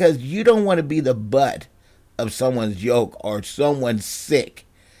that because you don't want to be the butt of someone's yoke or someone's sick,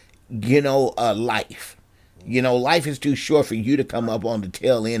 life. Life is too short for you to come up on the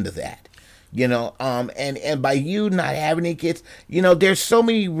tail end of that. And by you not having any kids, there's so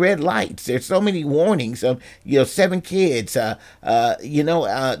many red lights. There's so many warnings of, 7 kids. This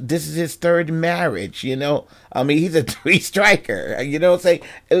is his 3rd marriage. I mean, he's a 3-striker. You know what I'm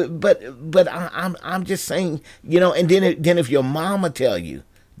saying? But I'm just saying, and then if your mama tell you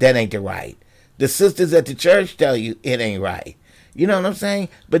that ain't the right, the sisters at the church tell you it ain't right. You know what I'm saying?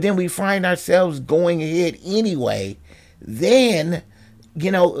 But then we find ourselves going ahead anyway. Then.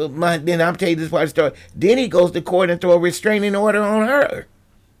 Then I'm telling you this part of the story. Then he goes to court and throw a restraining order on her.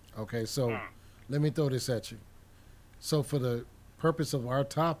 Okay, so let me throw this at you. So for the purpose of our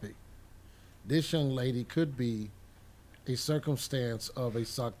topic, this young lady could be a circumstance of a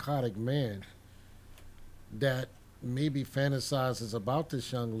psychotic man that maybe fantasizes about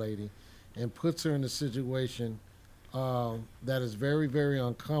this young lady and puts her in a situation that is very, very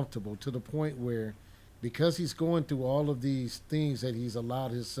uncomfortable, to the point where, because he's going through all of these things that he's allowed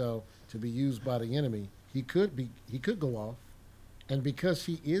himself to be used by the enemy, he could go off. And because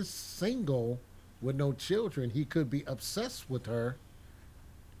she is single with no children, he could be obsessed with her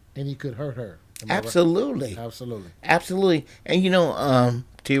and he could hurt her. Absolutely. Right? Absolutely. Absolutely. And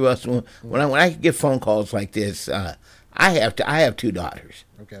T. Russ, when I get phone calls like this, I have 2 daughters.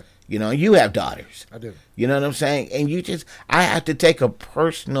 Okay. You have daughters. I do. You know what I'm saying? And I have to take a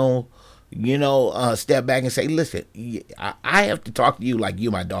personal step back and say, listen, I have to talk to you like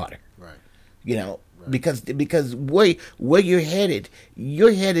you my daughter. Right. Because where you're headed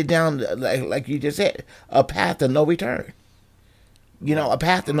down, like you just said, a path of no return. You know, a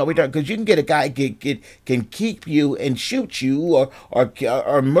path of no return, because you can get a guy can keep you and shoot you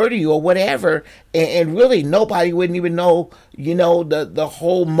or murder you or whatever, and really nobody wouldn't even know, you know, the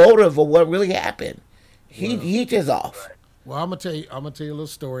whole motive of what really happened. He just off. Well, I'm gonna tell you a little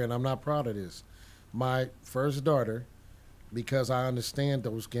story, and I'm not proud of this. My first daughter, because I understand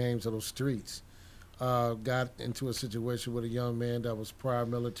those games of those streets, got into a situation with a young man that was prior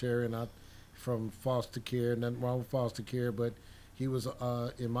military and from foster care. Nothing wrong with foster care, but he was,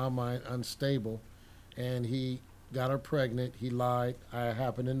 in my mind, unstable, and he got her pregnant. He lied. I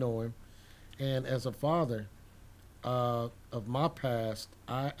happened to know him. And as a father of my past,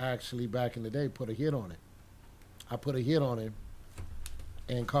 I actually, back in the day, put a hit on it. I put a hit on him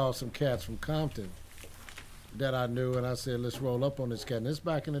and called some cats from Compton that I knew, and I said, let's roll up on this cat. And this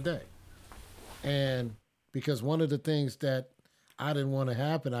back in the day. And because one of the things that I didn't want to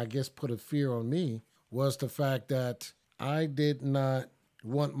happen, I guess put a fear on me, was the fact that I did not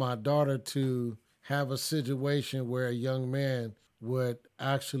want my daughter to have a situation where a young man would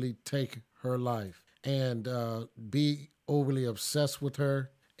actually take her life and be overly obsessed with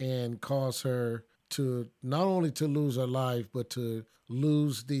her and cause her to not only to lose her life, but to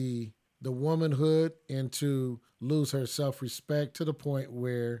lose the womanhood and to lose her self-respect to the point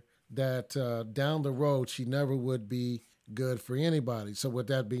where that down the road she never would be good for anybody. So with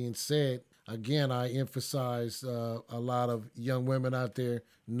that being said, again, I emphasize a lot of young women out there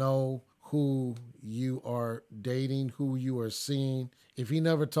know who you are dating, who you are seeing. If he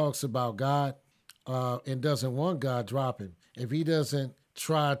never talks about God and doesn't want God, drop him. If he doesn't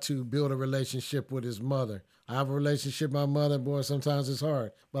try to build a relationship with his mother, I have a relationship with my mother, boy, sometimes it's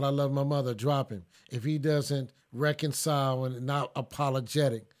hard, but I love my mother, drop him. If he doesn't reconcile and not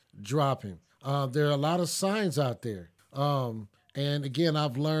apologetic, drop him. There are a lot of signs out there. And again,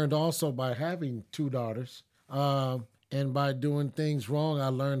 I've learned also by having two daughters, and by doing things wrong, I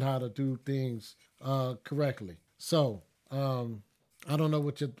learned how to do things correctly. So I don't know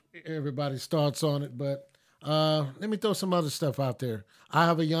what everybody's thoughts on it, but let me throw some other stuff out there. I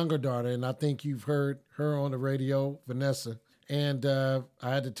have a younger daughter, and I think you've heard her on the radio, Vanessa. And I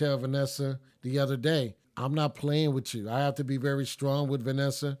had to tell Vanessa the other day, I'm not playing with you. I have to be very strong with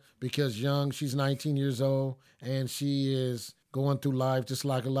Vanessa because she's 19 years old, and she is going through life just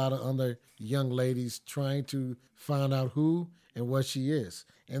like a lot of other young ladies, trying to find out who and what she is.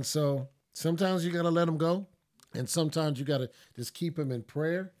 And so sometimes you got to let them go, and sometimes you got to just keep them in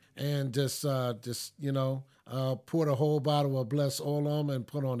prayer and just pour the whole bottle of blessed oil on them and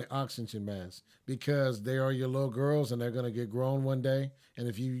put on the oxygen mask, because they are your little girls and they're going to get grown one day. And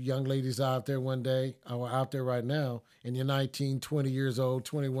if you young ladies out there one day, or out there right now, and you're 19, 20 years old,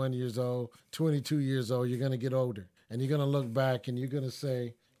 21 years old, 22 years old, you're going to get older. And you're going to look back and you're going to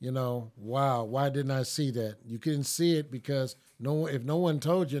say, wow, why didn't I see that? You couldn't see it because if no one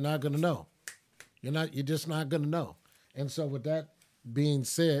told you, you're not going to know. You're just not going to know. And so with that being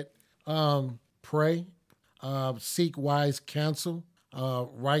said, pray, seek wise counsel,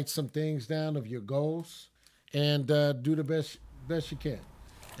 write some things down of your goals, and do the best you can.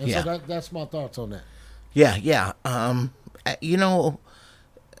 And so that's my thoughts on that. Yeah.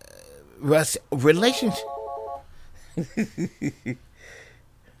 Russ,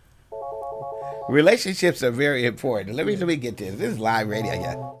 relationships are very important. Let me get this. This is live radio,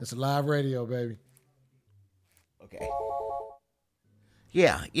 yeah. It's live radio, baby. Okay.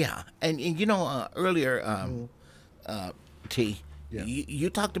 Yeah. And earlier, T, you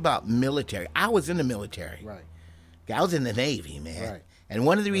talked about military. I was in the military. Right. I was in the Navy, man. Right. And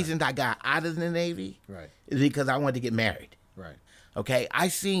one of the reasons I got out of the Navy is because I wanted to get married. Right. Okay. I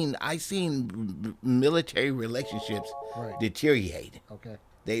seen military relationships deteriorate. Okay.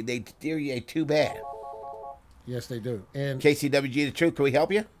 They deteriorate too bad. Yes, they do. And KCWG, the truth. Can we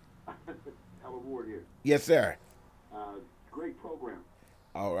help you? Howard Ward here. Yes, sir. Great program.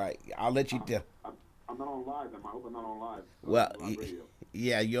 All right. I'll let you tell. I'm not on live. I hope I'm not on live. Well,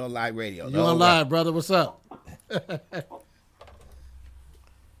 yeah, you're on live radio. You're on live, brother. What's up?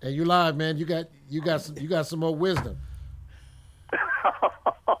 Hey, you live, man. You got some more wisdom.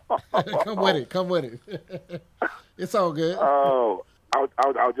 Come with it. It's all good. Oh, I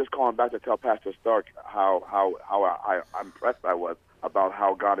was just calling back to tell Pastor Stark how impressed I was about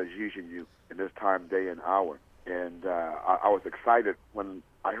how God is using you in this time, day, and hour. And I was excited when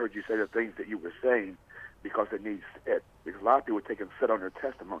I heard you say the things that you were saying, because it needs it. Because a lot of people take and sit on their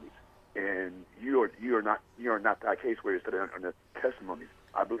testimonies, and you are not that case where you're sitting on the testimonies.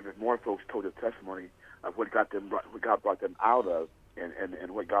 I believe if more folks told their testimony of what God brought them out of,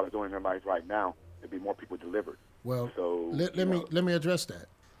 and what God is doing in their lives right now, there'd be more people delivered. Well, So let me address that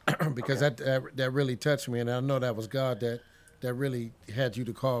because that really touched me, and I know that was God that really had you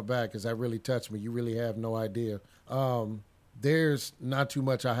to call back because that really touched me. You really have no idea. There's not too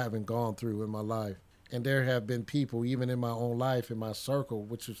much I haven't gone through in my life, and there have been people, even in my own life, in my circle,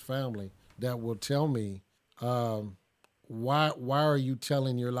 which is family, that will tell me, why are you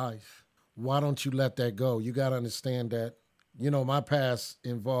telling your life? Why don't you let that go? You got to understand that, my past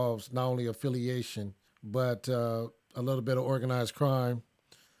involves not only affiliation, but a little bit of organized crime,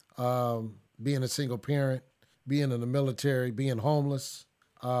 being a single parent, being in the military, being homeless,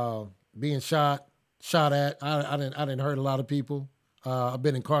 being shot at. I didn't hurt a lot of people. I've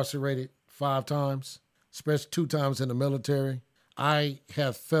been incarcerated 5 times, especially 2 times in the military. I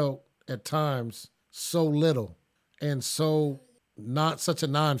have felt at times so little and so not such a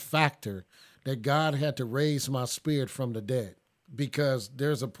non-factor that God had to raise my spirit from the dead, because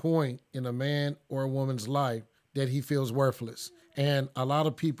there's a point in a man or a woman's life that he feels worthless. And a lot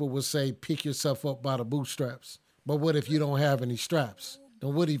of people will say, pick yourself up by the bootstraps. But what if you don't have any straps?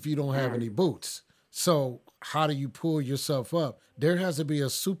 And what if you don't have any boots? So how do you pull yourself up? There has to be a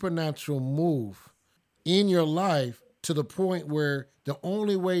supernatural move in your life to the point where the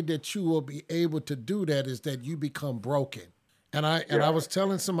only way that you will be able to do that is that you become broken. And I was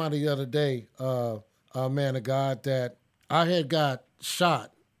telling somebody the other day, man of God, that I had got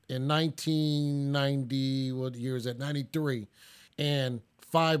shot in 1990, what year is that, 93, and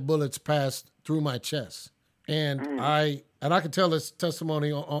 5 bullets passed through my chest. And I can tell this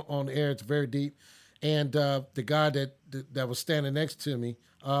testimony on the air, it's very deep. And the guy that was standing next to me,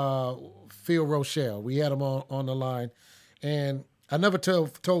 Phil Rochelle, we had him on the line. And I never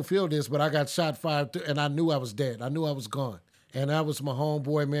told Phil this, but I got shot 5, and I knew I was dead. I knew I was gone. And that was my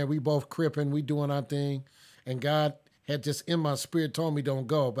homeboy, man. We both cripping, we doing our thing. And God had just in my spirit told me don't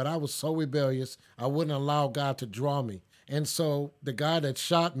go. But I was so rebellious, I wouldn't allow God to draw me. And so the guy that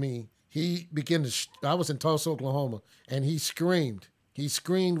shot me, he began to, I was in Tulsa, Oklahoma, and he screamed. He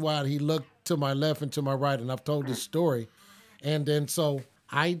screamed while he looked to my left and to my right, and I've told this story. And then so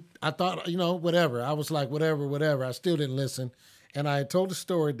I thought, whatever. I was like, whatever. I still didn't listen. And I told the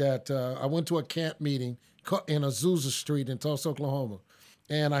story that I went to a camp meeting in Azusa Street in Tulsa, Oklahoma.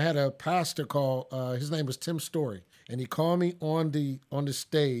 And I had a pastor call, his name was Tim Story. And he called me on the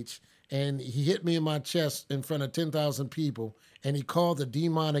stage, and he hit me in my chest in front of 10,000 people. And he called the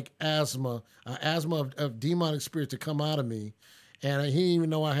demonic asthma of demonic spirits to come out of me. And he didn't even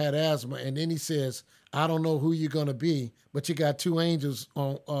know I had asthma. And then he says, I don't know who you're going to be, but you got 2 angels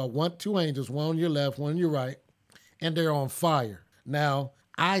on one on your left, one on your right, and they're on fire. Now,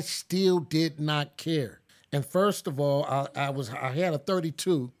 I still did not care. And first of all, I had a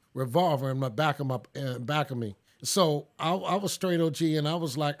 .32 revolver in my back of me. So I was straight OG, and I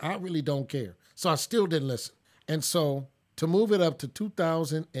was like, I really don't care. So I still didn't listen. And so to move it up to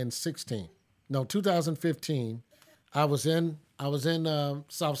 2015, I was in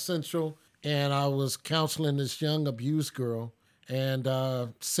South Central, and I was counseling this young abused girl and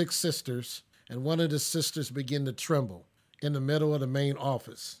 6 sisters, and one of the sisters began to tremble in the middle of the main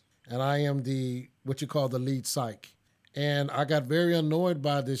office. And I am what you call the lead psych. And I got very annoyed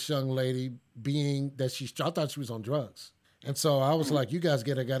by this young lady being that I thought she was on drugs. And so I was like, you guys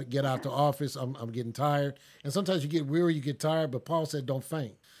got to get out the office. I'm getting tired. And sometimes you get weary, you get tired, but Paul said, don't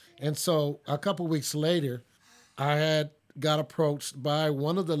faint. And so a couple weeks later, I had got approached by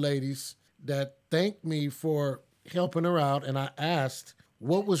one of the ladies that thanked me for helping her out. And I asked,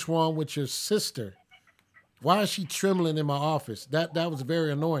 what was wrong with your sister? Why is she trembling in my office? That was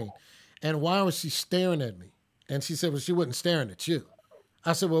very annoying. And why was she staring at me? And she said, well, she wasn't staring at you.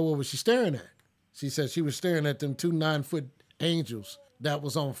 I said, well, what was she staring at? She said she was staring at them 2 9-foot angels that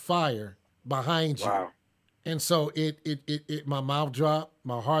was on fire behind you. Wow. And so it my mouth dropped,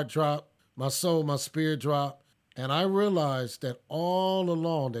 my heart dropped, my soul, my spirit dropped. And I realized that all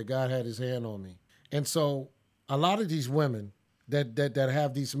along that God had his hand on me. And so a lot of these women that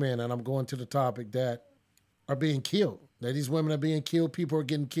have these men, and I'm going to the topic, that are being killed, that these women are being killed, people are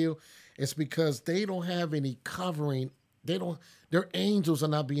getting killed, it's because they don't have any covering. Their angels are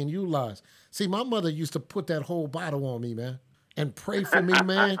not being utilized. See, my mother used to put that whole bottle on me, man, and pray for me,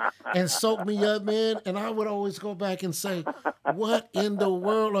 man, and soak me up, man. And I would always go back and say, what in the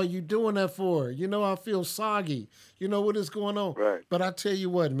world are you doing that for? I feel soggy. What is going on? Right. But I tell you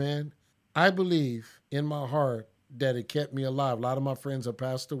what, man, I believe in my heart that it kept me alive. A lot of my friends have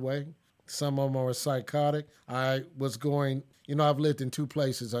passed away. Some of them are psychotic. I was going, I've lived in 2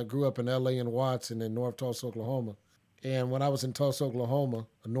 places. I grew up in L.A. and Watson in North Tulsa, Oklahoma. And when I was in Tulsa, Oklahoma,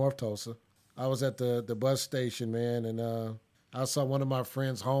 North Tulsa, I was at the bus station, man, and I saw one of my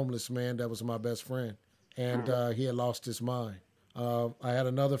friends, homeless man, that was my best friend, and he had lost his mind. I had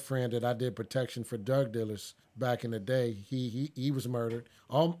another friend that I did protection for drug dealers back in the day. He was murdered.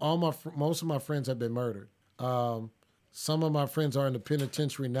 Most of my friends have been murdered. Some of my friends are in the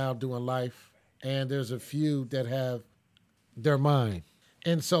penitentiary now doing life, and there's a few that have their mind.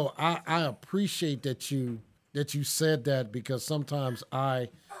 And so I appreciate that you said that, because sometimes I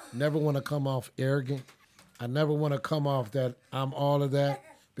never want to come off arrogant. I never want to come off that I'm all of that,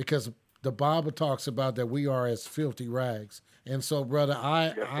 because the Bible talks about that we are as filthy rags. And so, brother,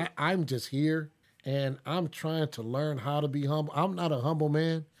 I'm just here, and I'm trying to learn how to be humble. I'm not a humble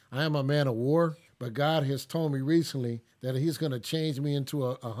man. I am a man of war. But God has told me recently that he's going to change me into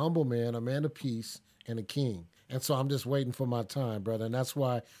a humble man, a man of peace, and a king. And so I'm just waiting for my time, brother. And that's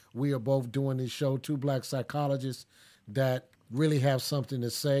why we are both doing this show, two black psychologists that really have something to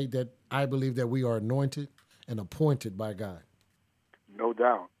say, that I believe that we are anointed and appointed by God. No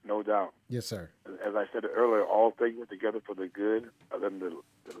doubt, no doubt. Yes, sir. As I said earlier, all things work together for the good of them that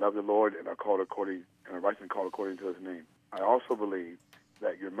love the Lord and are called according, and are righteously called according to his name. I also believe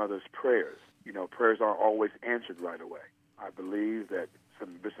that your mother's prayers, prayers aren't always answered right away. I believe that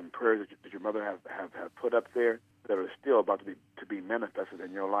there's some prayers that your mother have put up there that are still about to be manifested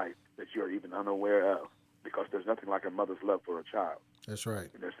in your life that you're even unaware of, because there's nothing like a mother's love for a child. That's right.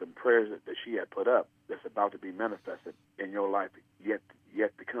 And there's some prayers that she had put up that's about to be manifested in your life yet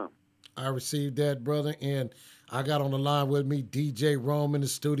to come. I received that, brother, and I got on the line with me DJ Rome in the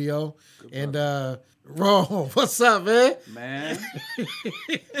studio. And Rome, what's up, man? Man.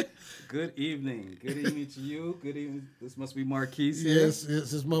 Good evening. Good evening to you. Good evening. This must be Marquise here. Yes,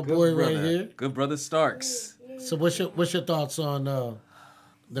 this is my boy right here. Good brother Starks. So what's your thoughts on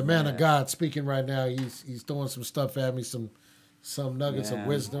the man of God speaking right now? He's throwing some stuff at me, some nuggets of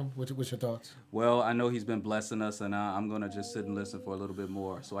wisdom. What's your thoughts? Well, I know he's been blessing us, and I'm going to just sit and listen for a little bit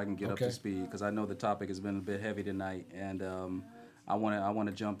more so I can get up to speed, because I know the topic has been a bit heavy tonight, and I want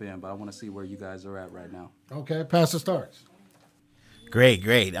to jump in, but I want to see where you guys are at right now. Okay, Pastor Starks.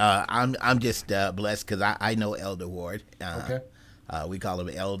 Great. I'm just blessed because I know Elder Ward. We call him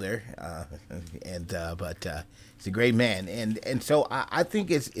Elder, but he's a great man, and so I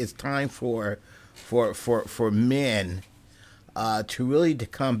think it's time for men to really to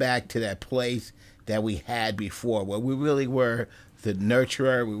come back to that place that we had before, where we really were the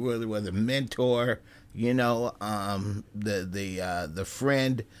nurturer, we really were the mentor, the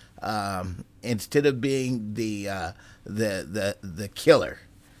friend, instead of being the killer,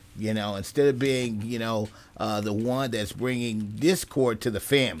 instead of being the one that's bringing discord to the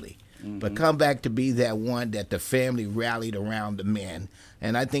family. Mm-hmm. But come back to be that one that the family rallied around the men.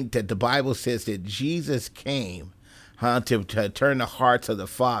 And I think that the Bible says that Jesus came to turn the hearts of the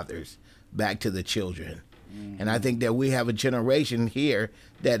fathers back to the children. Mm-hmm. And I think that we have a generation here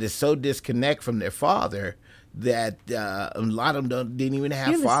that is so disconnected from their father that a lot of them didn't even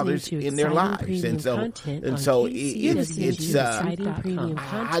have fathers in their lives. And so it's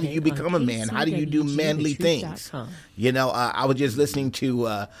how do you become a man? How do you do manly things? I was just listening to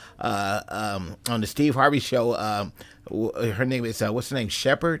on the Steve Harvey show, her name is what's her name,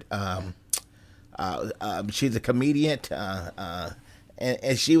 Shepherd. She's a comedian,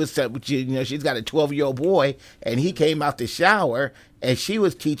 and she was, she's got a 12-year-old boy, and he came out the shower, and she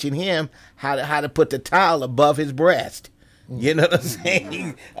was teaching him how to put the towel above his breast. You know what I'm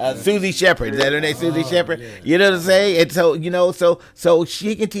saying? Susie Shepherd, is that her name? Susie Shepherd. Yeah. You know what I'm saying? And so, so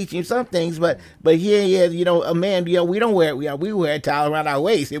she can teach him some things, but here he is, a man. We don't wear we wear a towel around our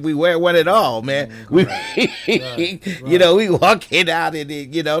waist if we wear one at all, man. We, we walk it out and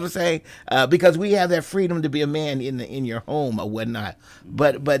you know what I'm saying? Because we have that freedom to be a man in your home or whatnot.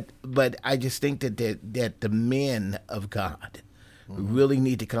 But I just think that the men of God really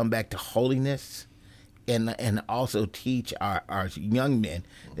need to come back to holiness. And also teach our young men.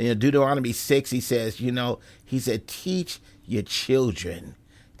 Deuteronomy 6, he says, he said, teach your children.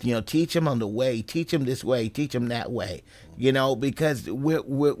 Teach them on the way. Teach them this way. Teach them that way. Because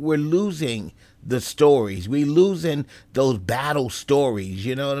we're losing the stories. We're losing those battle stories.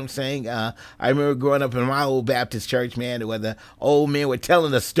 You know what I'm saying? I remember growing up in my old Baptist church, man, where the old men were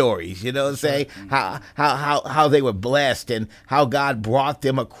telling us stories. You know what I'm saying? How they were blessed and how God brought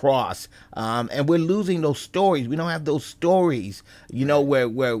them across. And we're losing those stories. We don't have those stories,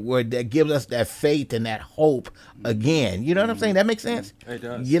 where that gives us that faith and that hope again. You know what I'm saying? That makes sense? It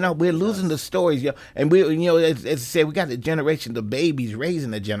does. We're losing the stories. And we, as I said, we got a generation of babies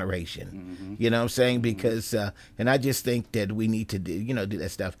raising a generation. Mm-hmm. You know what I'm saying? Because, and I just think that we need to do that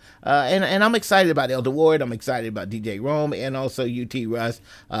stuff. And I'm excited about Elder Ward. I'm excited about DJ Rome and also UT Russ.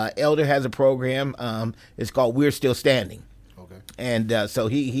 Elder has a program. It's called We're Still Standing. And so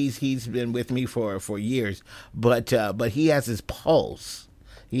he's been with me for years, but he has his pulse.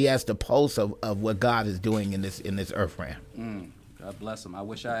 He has the pulse of what God is doing in this earth realm. God bless him. I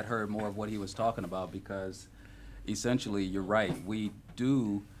wish I had heard more of what he was talking about, because essentially you're right. We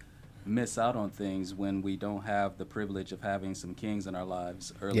do miss out on things when we don't have the privilege of having some kings in our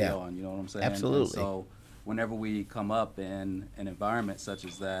lives early on. You know what I'm saying? Absolutely. And so whenever we come up in an environment such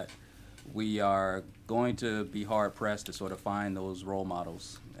as that, we are going to be hard pressed to sort of find those role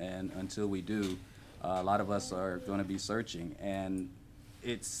models. And until we do, a lot of us are going to be searching. And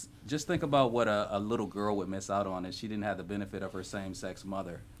it's just think about what a little girl would miss out on if she didn't have the benefit of her same-sex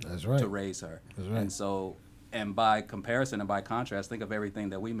mother to raise her. That's right. And so, and by comparison and by contrast, think of everything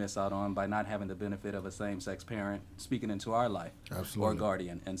that we miss out on by not having the benefit of a same-sex parent speaking into our life or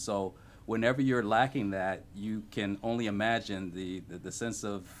guardian. And so whenever you're lacking that, you can only imagine the sense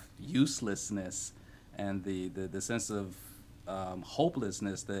of uselessness and the sense of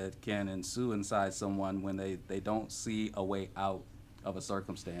hopelessness that can ensue inside someone when they don't see a way out of a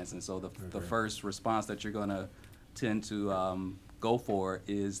circumstance. And so the first response that you're going to tend to go for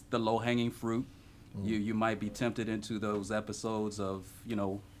is the low-hanging fruit. You might be tempted into those episodes of,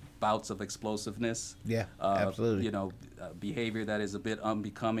 bouts of explosiveness. Yeah, absolutely. Behavior that is a bit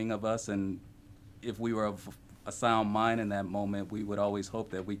unbecoming of us. And if we were of a sound mind in that moment, we would always hope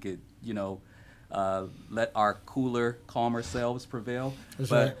that we could, let our cooler, calmer selves prevail.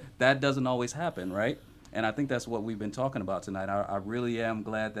 But that doesn't always happen, right? And I think that's what we've been talking about tonight. I really am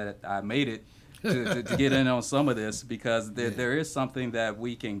glad that I made it to get in on some of this, because there is something that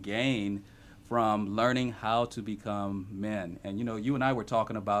we can gain from learning how to become men. And, you and I were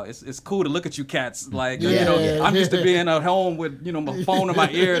talking about, it's cool to look at you cats. Like, I'm used to being at home with, my phone in my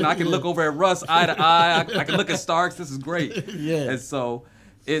ear, and I can look over at Russ eye to eye. I can look at Starks. This is great. And so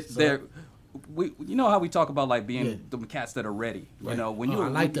you know how we talk about like being the cats that are ready. Right. When I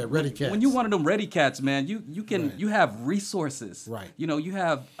like that, ready cats. When you one of them ready cats, man, you have resources. Right. You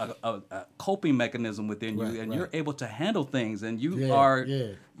have a coping mechanism within you, and you're able to handle things, and you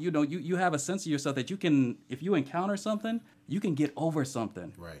have a sense of yourself that you can, if you encounter something, you can get over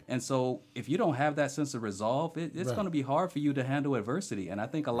something. Right. And so if you don't have that sense of resolve, it's going to be hard for you to handle adversity. And I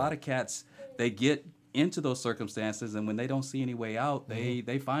think a lot of cats, they get into those circumstances, and when they don't see any way out,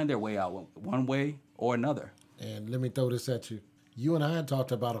 they find their way out one way or another. And let me throw this at you. You and I had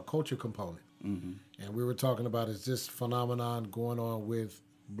talked about a culture component, and we were talking about, is this phenomenon going on with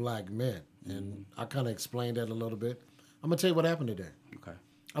black men? And I kind of explained that a little bit. I'm going to tell you what happened today. Okay.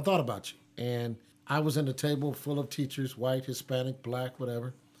 I thought about you, and I was in a table full of teachers, white, Hispanic, black,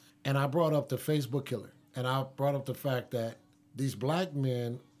 whatever, and I brought up the Facebook killer, and I brought up the fact that these black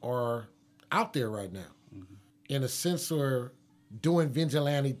men are out there right now, in a sense, or doing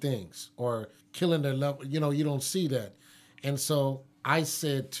vigilante things or killing their love. You don't see that. And so I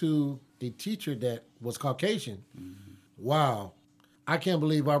said to a teacher that was Caucasian, wow, I can't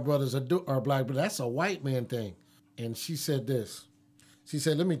believe our brothers are black, but that's a white man thing. And she said this. She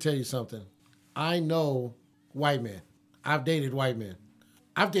said, let me tell you something. I know white men. I've dated white men.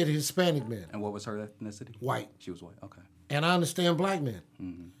 I've dated Hispanic men. And what was her ethnicity? White. She was white, okay. And I understand black men.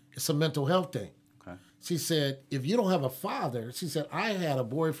 It's a mental health thing. Okay. She said, if you don't have a father, she said, I had a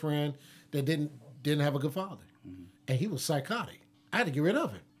boyfriend that didn't have a good father. And he was psychotic. I had to get rid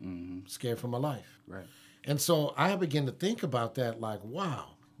of him. Scared for my life. Right. And so I began to think about that, like,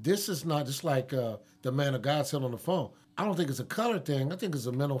 wow, this is not just like the man of God said on the phone. I don't think it's a color thing. I think it's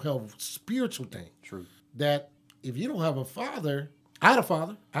a mental health, spiritual thing. True. That if you don't have a father, I had a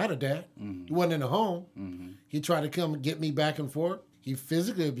father, I had a dad. He wasn't in the home. He tried to come and get me back and forth. He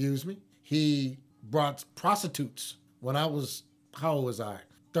physically abused me. He brought prostitutes when I was, how old was I?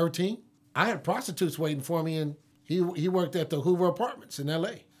 13. I had prostitutes waiting for me, and he worked at the Hoover Apartments in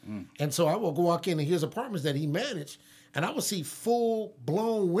L.A. And so I would walk in, and his apartments that he managed, and I would see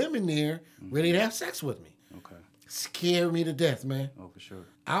full-blown women there ready to have sex with me. Okay. Scared me to death, man. Oh, for sure.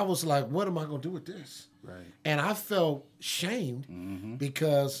 I was like, what am I going to do with this? Right. And I felt shamed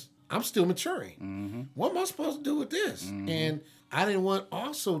because I'm still maturing. What am I supposed to do with this? And I didn't want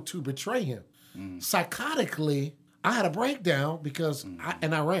also to betray him. Psychotically, I had a breakdown because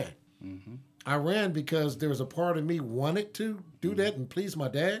I ran. I ran because there was a part of me wanted to do that and please my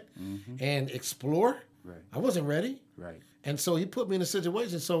dad and explore. Right. I wasn't ready. Right. And so he put me in a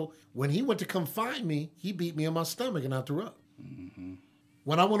situation. So when he went to come find me, he beat me in my stomach and I threw up.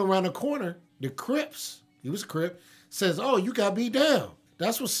 When I went around the corner, the Crips, he was a Crip, says, oh, you got beat down.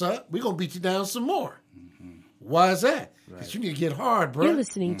 That's what's up. We're going to beat you down some more. Why is that? Because you need to get hard, bro. You're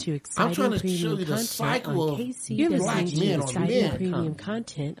listening to exciting premium content on KCWG. You're listening to exciting premium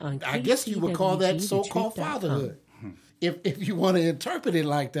content on KCWG. I guess you would call that so-called fatherhood. if you want to interpret it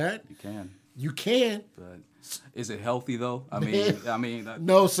like that, You can. You can. But is it healthy though? I mean.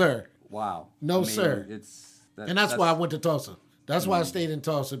 No, sir. Wow. No, sir. And that's why I went to Tulsa. That's why I stayed in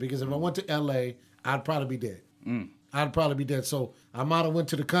Tulsa, because if I went to L.A., I'd probably be dead. I'd probably be dead. So I might have went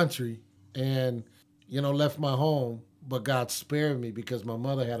to the country and, left my home, but God spared me because my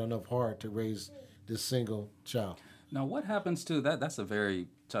mother had enough heart to raise this single child. Now, what happens to that? That's a very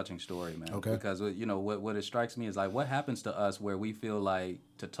touching story, man. Okay. Because what it strikes me is like, what happens to us where we feel like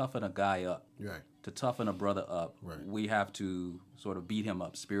to toughen a guy up, right, to toughen a brother up, right, we have to sort of beat him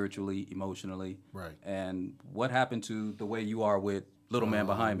up spiritually, emotionally, right. And what happened to the way you are with little man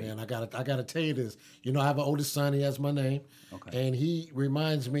behind me? Man, I gotta tell you this. I have an oldest son. He has my name, okay, and he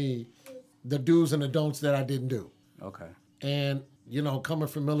reminds me the do's and the don'ts that I didn't do. Okay. And coming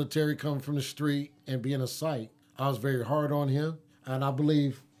from military, coming from the street, and being a sight, I was very hard on him. And I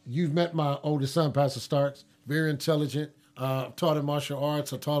believe you've met my oldest son, Pastor Starks. Very intelligent. Taught him martial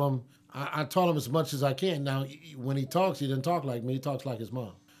arts. I taught him as much as I can. Now, when he talks, he doesn't talk like me. He talks like his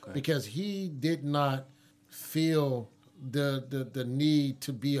mom, because he did not feel the need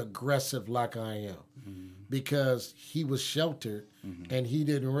to be aggressive like I am, because he was sheltered, and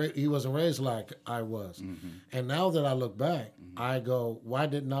he wasn't raised like I was. And now that I look back, I go, why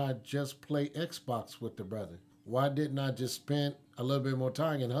didn't I just play Xbox with the brother? Why didn't I just spend a little bit more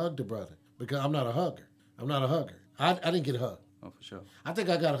time and hug the brother? Because I'm not a hugger. I didn't get hugged. Oh, for sure. I think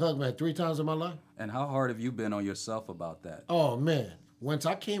I got hugged, man, 3 times in my life. And how hard have you been on yourself about that? Oh, man. Once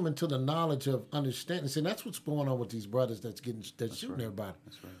I came into the knowledge of understanding, see, that's what's going on with these brothers that's shooting everybody.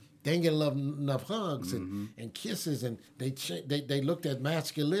 That's right. They didn't get enough hugs and kisses, and they looked at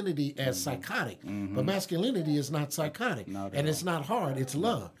masculinity as psychotic. But masculinity is not psychotic, and it's not hard. It's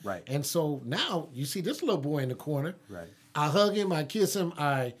love. Right. And so now you see this little boy in the corner. Right. I hug him, I kiss him,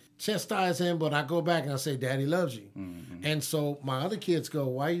 I chastise him, but I go back and I say, "Daddy loves you." And so my other kids go,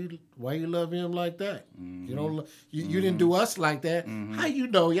 "Why you love him like that? You didn't do us like that. How you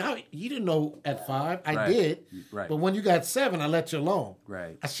know? You didn't know at 5. I did. Right. But when you got 7, I let you alone.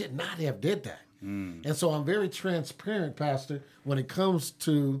 Right. I should not have did that. And so I'm very transparent, Pastor, when it comes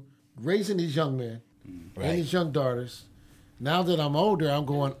to raising these young men and these young daughters. Now that I'm older, I'm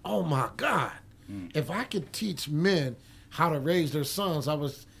going, oh my God, if I could teach men how to raise their sons, I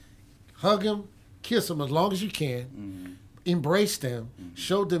was hug them, kiss them as long as you can, embrace them,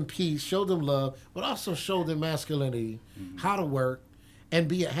 show them peace, show them love, but also show them masculinity, how to work, and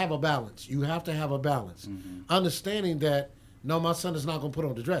have a balance. You have to have a balance. Understanding that, no, my son is not going to put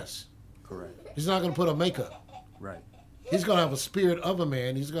on the dress. Correct. He's not going to put on makeup. Right. He's going to have a spirit of a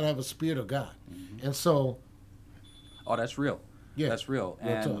man. He's going to have a spirit of God. And so... Oh, that's real. Yeah. That's real.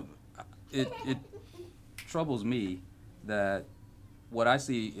 And it troubles me that what I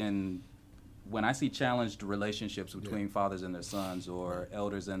see when I see challenged relationships between fathers and their sons, or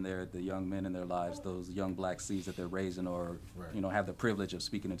elders and the young men in their lives, those young black seeds that they're raising, or have the privilege of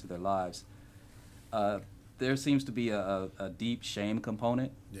speaking into their lives, there seems to be a deep shame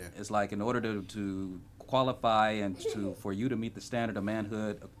component. Yeah. It's like, in order to qualify and for you to meet the standard of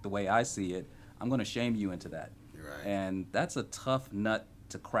manhood the way I see it, I'm going to shame you into that. Right. And that's a tough nut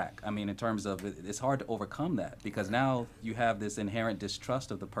to crack. I mean, in terms of it's hard to overcome that, because now you have this inherent distrust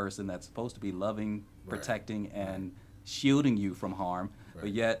of the person that's supposed to be loving, protecting, and shielding you from harm.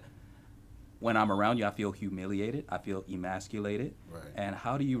 But yet, when I'm around you, I feel humiliated. I feel emasculated. And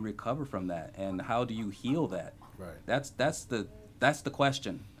how do you recover from that? And how do you heal that? That's the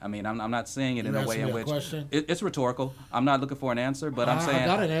question. I mean, I'm not saying it in a way in which it's rhetorical. I'm not looking for an answer, but I'm saying I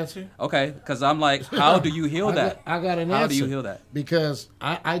got an answer. Okay, because I'm like, how do you heal that? I got an answer. How do you heal that? Because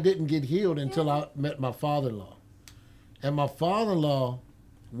I didn't get healed until I met my father-in-law, and my father-in-law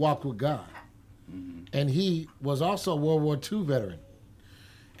walked with God, and he was also a World War II veteran,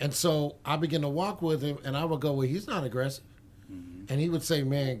 and so I began to walk with him, and I would go, well, he's not aggressive, and he would say,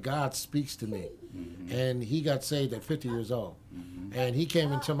 man, God speaks to me, and he got saved at 50 years old. And he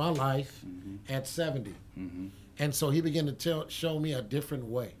came into my life at 70. And so he began to show me a different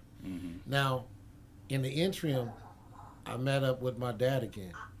way. Now, in the interim, I met up with my dad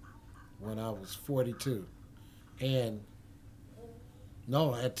again when I was 42. And,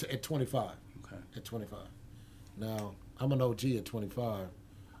 no, at 25. Okay. At 25. Now, I'm an OG at 25.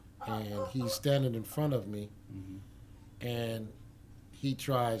 And he's standing in front of me. And he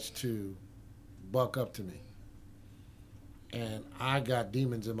tries to buck up to me. And I got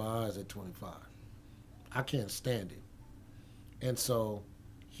demons in my eyes at 25. I can't stand it. And so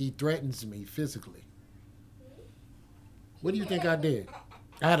he threatens me physically. What do you think I did?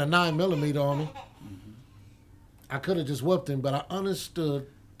 I had a 9mm on me. I could have just whooped him, but I understood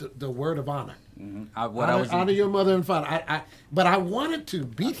the word of honor. Mm-hmm. Honor your mother and father. But I wanted to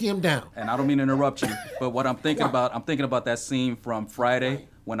beat him down. And I don't mean to interrupt you, but what I'm thinking about that scene from Friday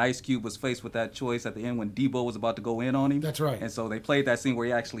when Ice Cube was faced with that choice at the end when Debo was about to go in on him. That's right. And so they played that scene where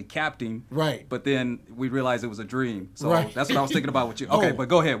he actually capped him. Right. But then we realized it was a dream. So that's what I was thinking about with you. Oh. Okay, but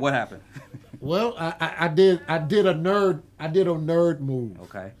go ahead. What happened? Well, I did a nerd move.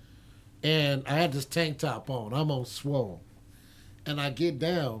 Okay. And I had this tank top on. I'm on swole. And I get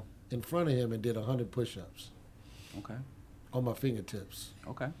down in front of him and did 100 push-ups. Okay. On my fingertips.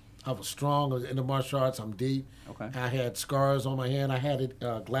 Okay. I was strong in the martial arts. I'm deep. Okay. I had scars on my hand. I had it.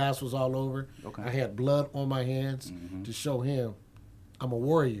 Glass was all over. Okay. I had blood on my hands to show him I'm a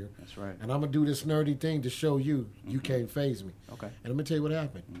warrior. That's right. And I'm gonna do this nerdy thing to show you you can't faze me. Okay. And let me tell you what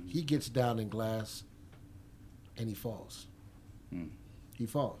happened. He gets down in glass, and he falls. He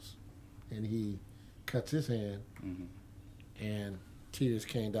falls, and he cuts his hand, and tears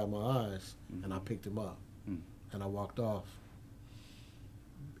came down my eyes, and I picked him up, and I walked off.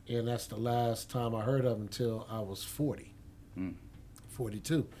 And that's the last time I heard of him until I was 40,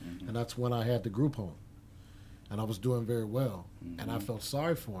 42. And that's when I had the group home. And I was doing very well. And I felt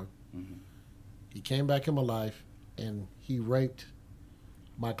sorry for him. He came back in my life, and he raped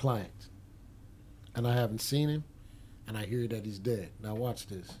my client. And I haven't seen him, and I hear that he's dead. Now watch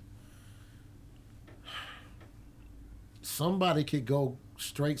this. Somebody could go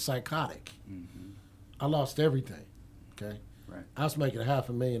straight psychotic. I lost everything, okay? Right. I was making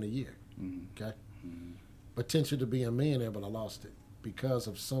 $500,000 a year, okay? Potential to be a millionaire, but I lost it because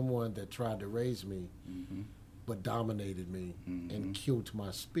of someone that tried to raise me, but dominated me and killed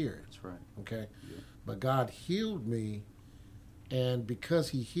my spirit. That's right. Okay? Yeah. But God healed me, and because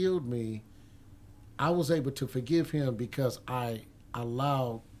he healed me, I was able to forgive him because I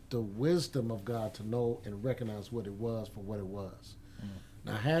allowed the wisdom of God to know and recognize what it was for what it was.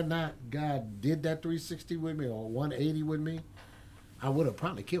 Now, had not God did that 360 with me or 180 with me, I would have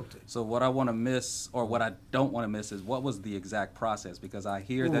probably killed it. So what I want to miss, or what I don't want to miss, is what was the exact process? Because I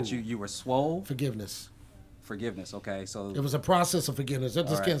hear that you were swole. Forgiveness. Forgiveness, okay. So it was a process of forgiveness. I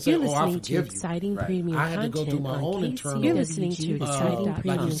just can't say, You're I listening forgive to you. exciting premium I had to go content through my on own internal. You're listening to exciting like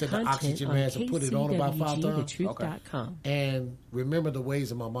premium you said, the content oxygen on mask and put it on about 5 times. KCWG.com. And remember the ways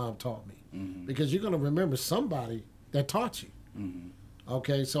that my mom taught me. Because you're going to remember somebody that taught you.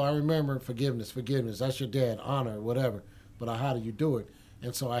 Okay, so I remember forgiveness. That's your dad, honor, whatever. But how do you do it?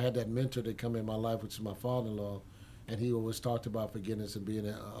 And so I had that mentor that come in my life, which is my father-in-law, and he always talked about forgiveness and being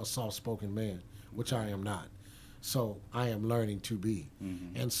a soft-spoken man, which I am not. So I am learning to be.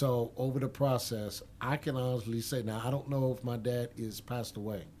 And so over the process, I can honestly say, now I don't know if my dad is passed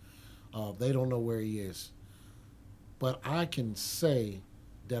away. They don't know where he is. But I can say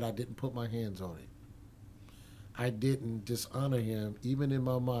that I didn't put my hands on it. I didn't dishonor him. Even in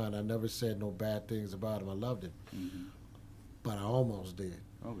my mind, I never said no bad things about him. I loved him. But I almost did.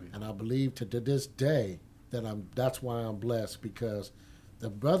 Okay. And I believe to this day that that's why I'm blessed, because the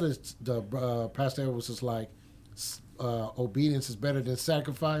Pastor Edwards was like, obedience is better than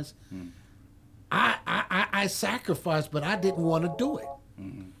sacrifice. I sacrificed, but I didn't want to do it.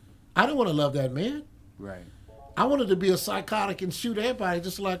 I didn't want to love that man. Right. I wanted to be a psychotic and shoot everybody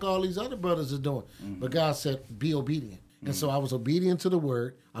just like all these other brothers are doing. But God said, be obedient. And so I was obedient to the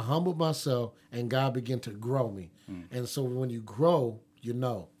word. I humbled myself, and God began to grow me. And so when you grow, you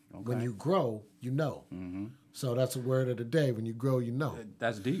know. Okay. When you grow, you know. So that's a word of the day. When you grow, you know.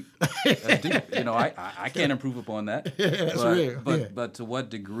 That's deep. That's deep. You know, I can't improve upon that. That's real. But to what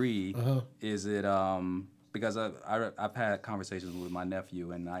degree is it? Because I've had conversations with my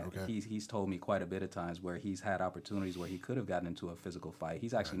nephew, and he's told me quite a bit of times where he's had opportunities where he could have gotten into a physical fight.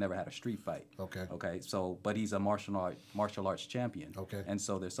 He's actually never had a street fight. Okay. So, but he's a martial arts champion. Okay. And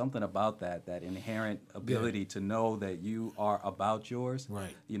so there's something about that inherent ability to know that you are about yours.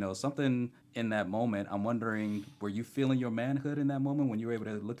 Right. You know, something in that moment. I'm wondering, were you feeling your manhood in that moment when you were able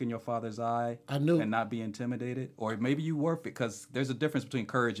to look in your father's eye? I knew. And not be intimidated? Or maybe you were, because there's a difference between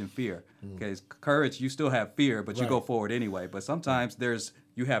courage and fear. Because courage, you still have fear, but you go forward anyway. But sometimes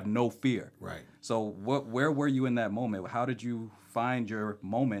you have no fear. Right. So where were you in that moment? How did you find your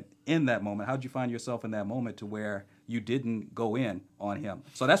moment in that moment? How did you find yourself in that moment to where you didn't go in on him?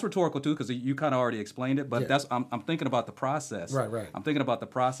 So that's rhetorical too, because you kind of already explained it. But I'm thinking about the process. Right. I'm thinking about the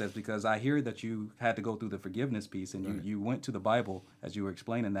process because I hear that you had to go through the forgiveness piece, and you went to the Bible as you were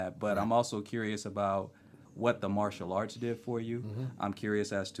explaining that. But I'm also curious about what the martial arts did for you. I'm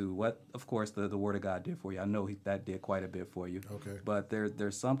curious as to what, of course, the Word of God did for you. I know that did quite a bit for you. Okay. But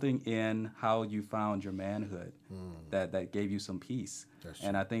there's something in how you found your manhood that gave you some peace.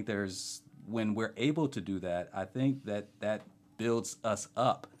 And I think when we're able to do that, I think that builds us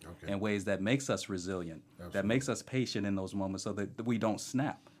up in ways that makes us resilient, that makes us patient in those moments so that we don't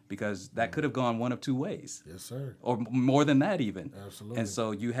snap. Because that could have gone one of two ways. Yes, sir. Or more than that even. Absolutely. And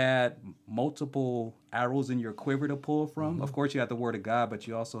so you had multiple arrows in your quiver to pull from. Of course, you had the Word of God, but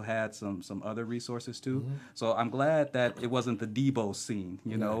you also had some other resources too. So I'm glad that it wasn't the Debo scene,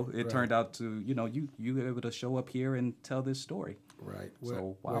 you know. It turned out to, you know, you were able to show up here and tell this story. Right.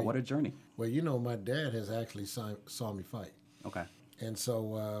 So, wow, what a journey. Well, you know, my dad has actually saw me fight. Okay. And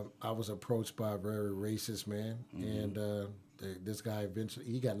so I was approached by a very racist man, and this guy eventually,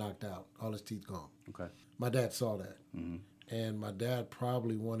 he got knocked out, all his teeth gone. Okay. My dad saw that. And my dad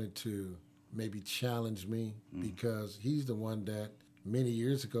probably wanted to maybe challenge me because he's the one that many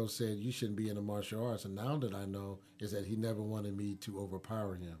years ago said you shouldn't be in the martial arts. And now that I know is that he never wanted me to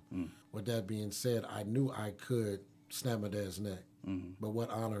overpower him. With that being said, I knew I could snap my dad's neck. But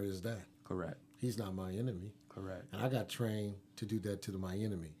what honor is that? Correct. He's not my enemy. Correct. And I got trained to do that to my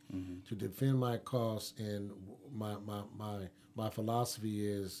enemy, to defend my cause. And my philosophy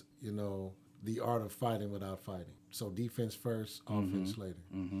is, you know, the art of fighting without fighting. So defense first, offense later.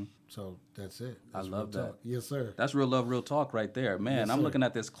 So that's it. That's I love that. Yes, sir. That's real love, real talk right there. Man, I'm looking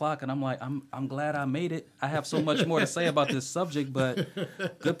at this clock and I'm like, I'm glad I made it. I have so much more to say about this subject, but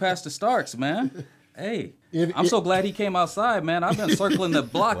good Pastor Starks, man. Hey, I'm so glad he came outside, man. I've been circling the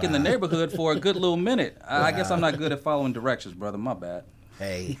block in the neighborhood for a good little minute. I guess I'm not good at following directions, brother. My bad.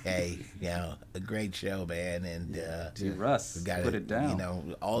 Hey, you know, a great show, man. And Russ, put it down. You know,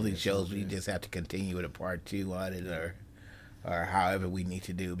 all these shows, we just have to continue with a part 2 on it or however we need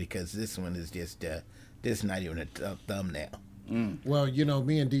to do, because this one is just, this is not even a thumbnail. Well, you know,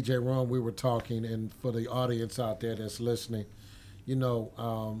 me and DJ Ron, we were talking, and for the audience out there that's listening, you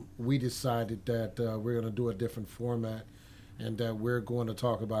know, we decided that we're going to do a different format and that we're going to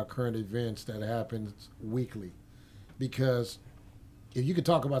talk about current events that happens weekly. Because if you can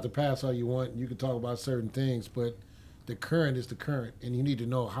talk about the past all you want, you can talk about certain things, but the current is the current, and you need to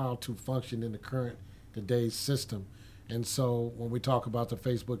know how to function in the current, today's system. And so when we talk about the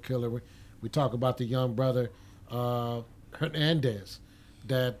Facebook killer, we talk about the young brother Hernandez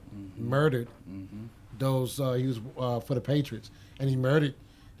that murdered those, he was for the Patriots, and he murdered,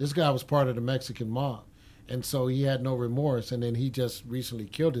 this guy was part of the Mexican mob, and so he had no remorse, and then he just recently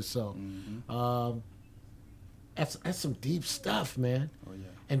killed himself. That's some deep stuff, man. Oh, yeah.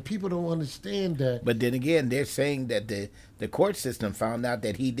 And people don't understand that. But then again, they're saying that the court system found out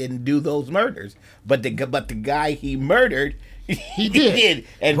that he didn't do those murders, but the guy he murdered, he did.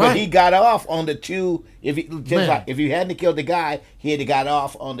 And when he got off on the 2, if you hadn't killed the guy, he had got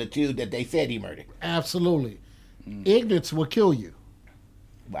off on the 2 that they said he murdered. Absolutely. Ignorance will kill you.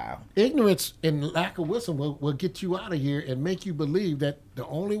 Wow. Ignorance and lack of wisdom will get you out of here and make you believe that the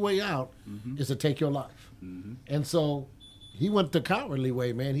only way out is to take your life. And so he went the cowardly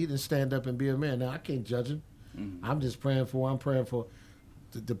way, man. He didn't stand up and be a man. Now, I can't judge him. I'm just praying for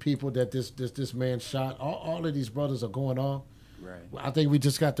the people that this man shot. All of these brothers are going on. Right. I think we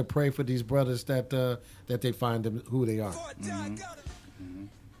just got to pray for these brothers that they find them who they are.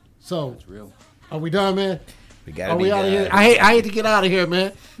 So, that's real. Are we done, man? We got to be out of here. I hate to get out of here,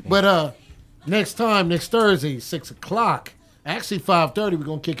 man. But next Thursday, 6 o'clock, actually 5:30, we're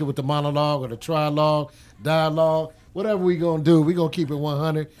going to kick it with the monologue or the trialogue, dialogue, whatever we're going to do. We're going to keep it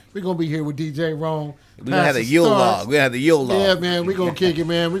 100. We're going to be here with DJ Ron. We're going to have the Yule log. Yeah, man, we're going to kick it,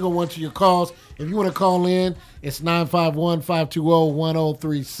 man. We're going to want your calls. If you want to call in, it's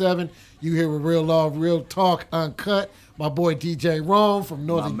 951-520-1037. You here with Real Love, Real Talk, Uncut. My boy DJ Ron from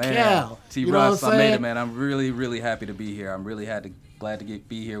Northern Cal. T-Russ, I made it, man. I'm really, really happy to be here. I'm really glad to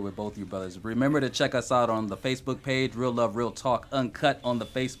be here with both you brothers. Remember to check us out on the Facebook page, Real Love, Real Talk, Uncut on the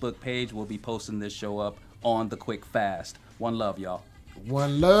Facebook page. We'll be posting this show up on the Quick Fast. One love, y'all.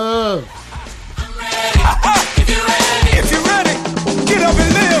 One love. I'm ready. If you're ready, get up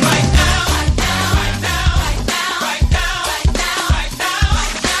and live. Right now, right now, right now, right now, right now, right now,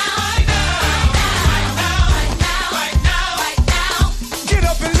 right now, right now, right now, right now, right now, right now. Get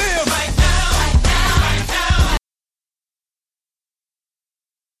up and live. Right now, right now, right now.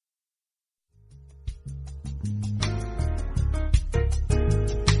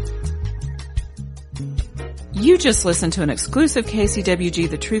 You just listened to an exclusive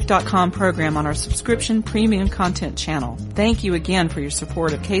KCWG-TheTruth.com program on our subscription premium content channel. Thank you again for your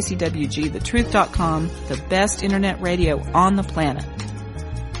support of KCWG-TheTruth.com, the best internet radio on the planet.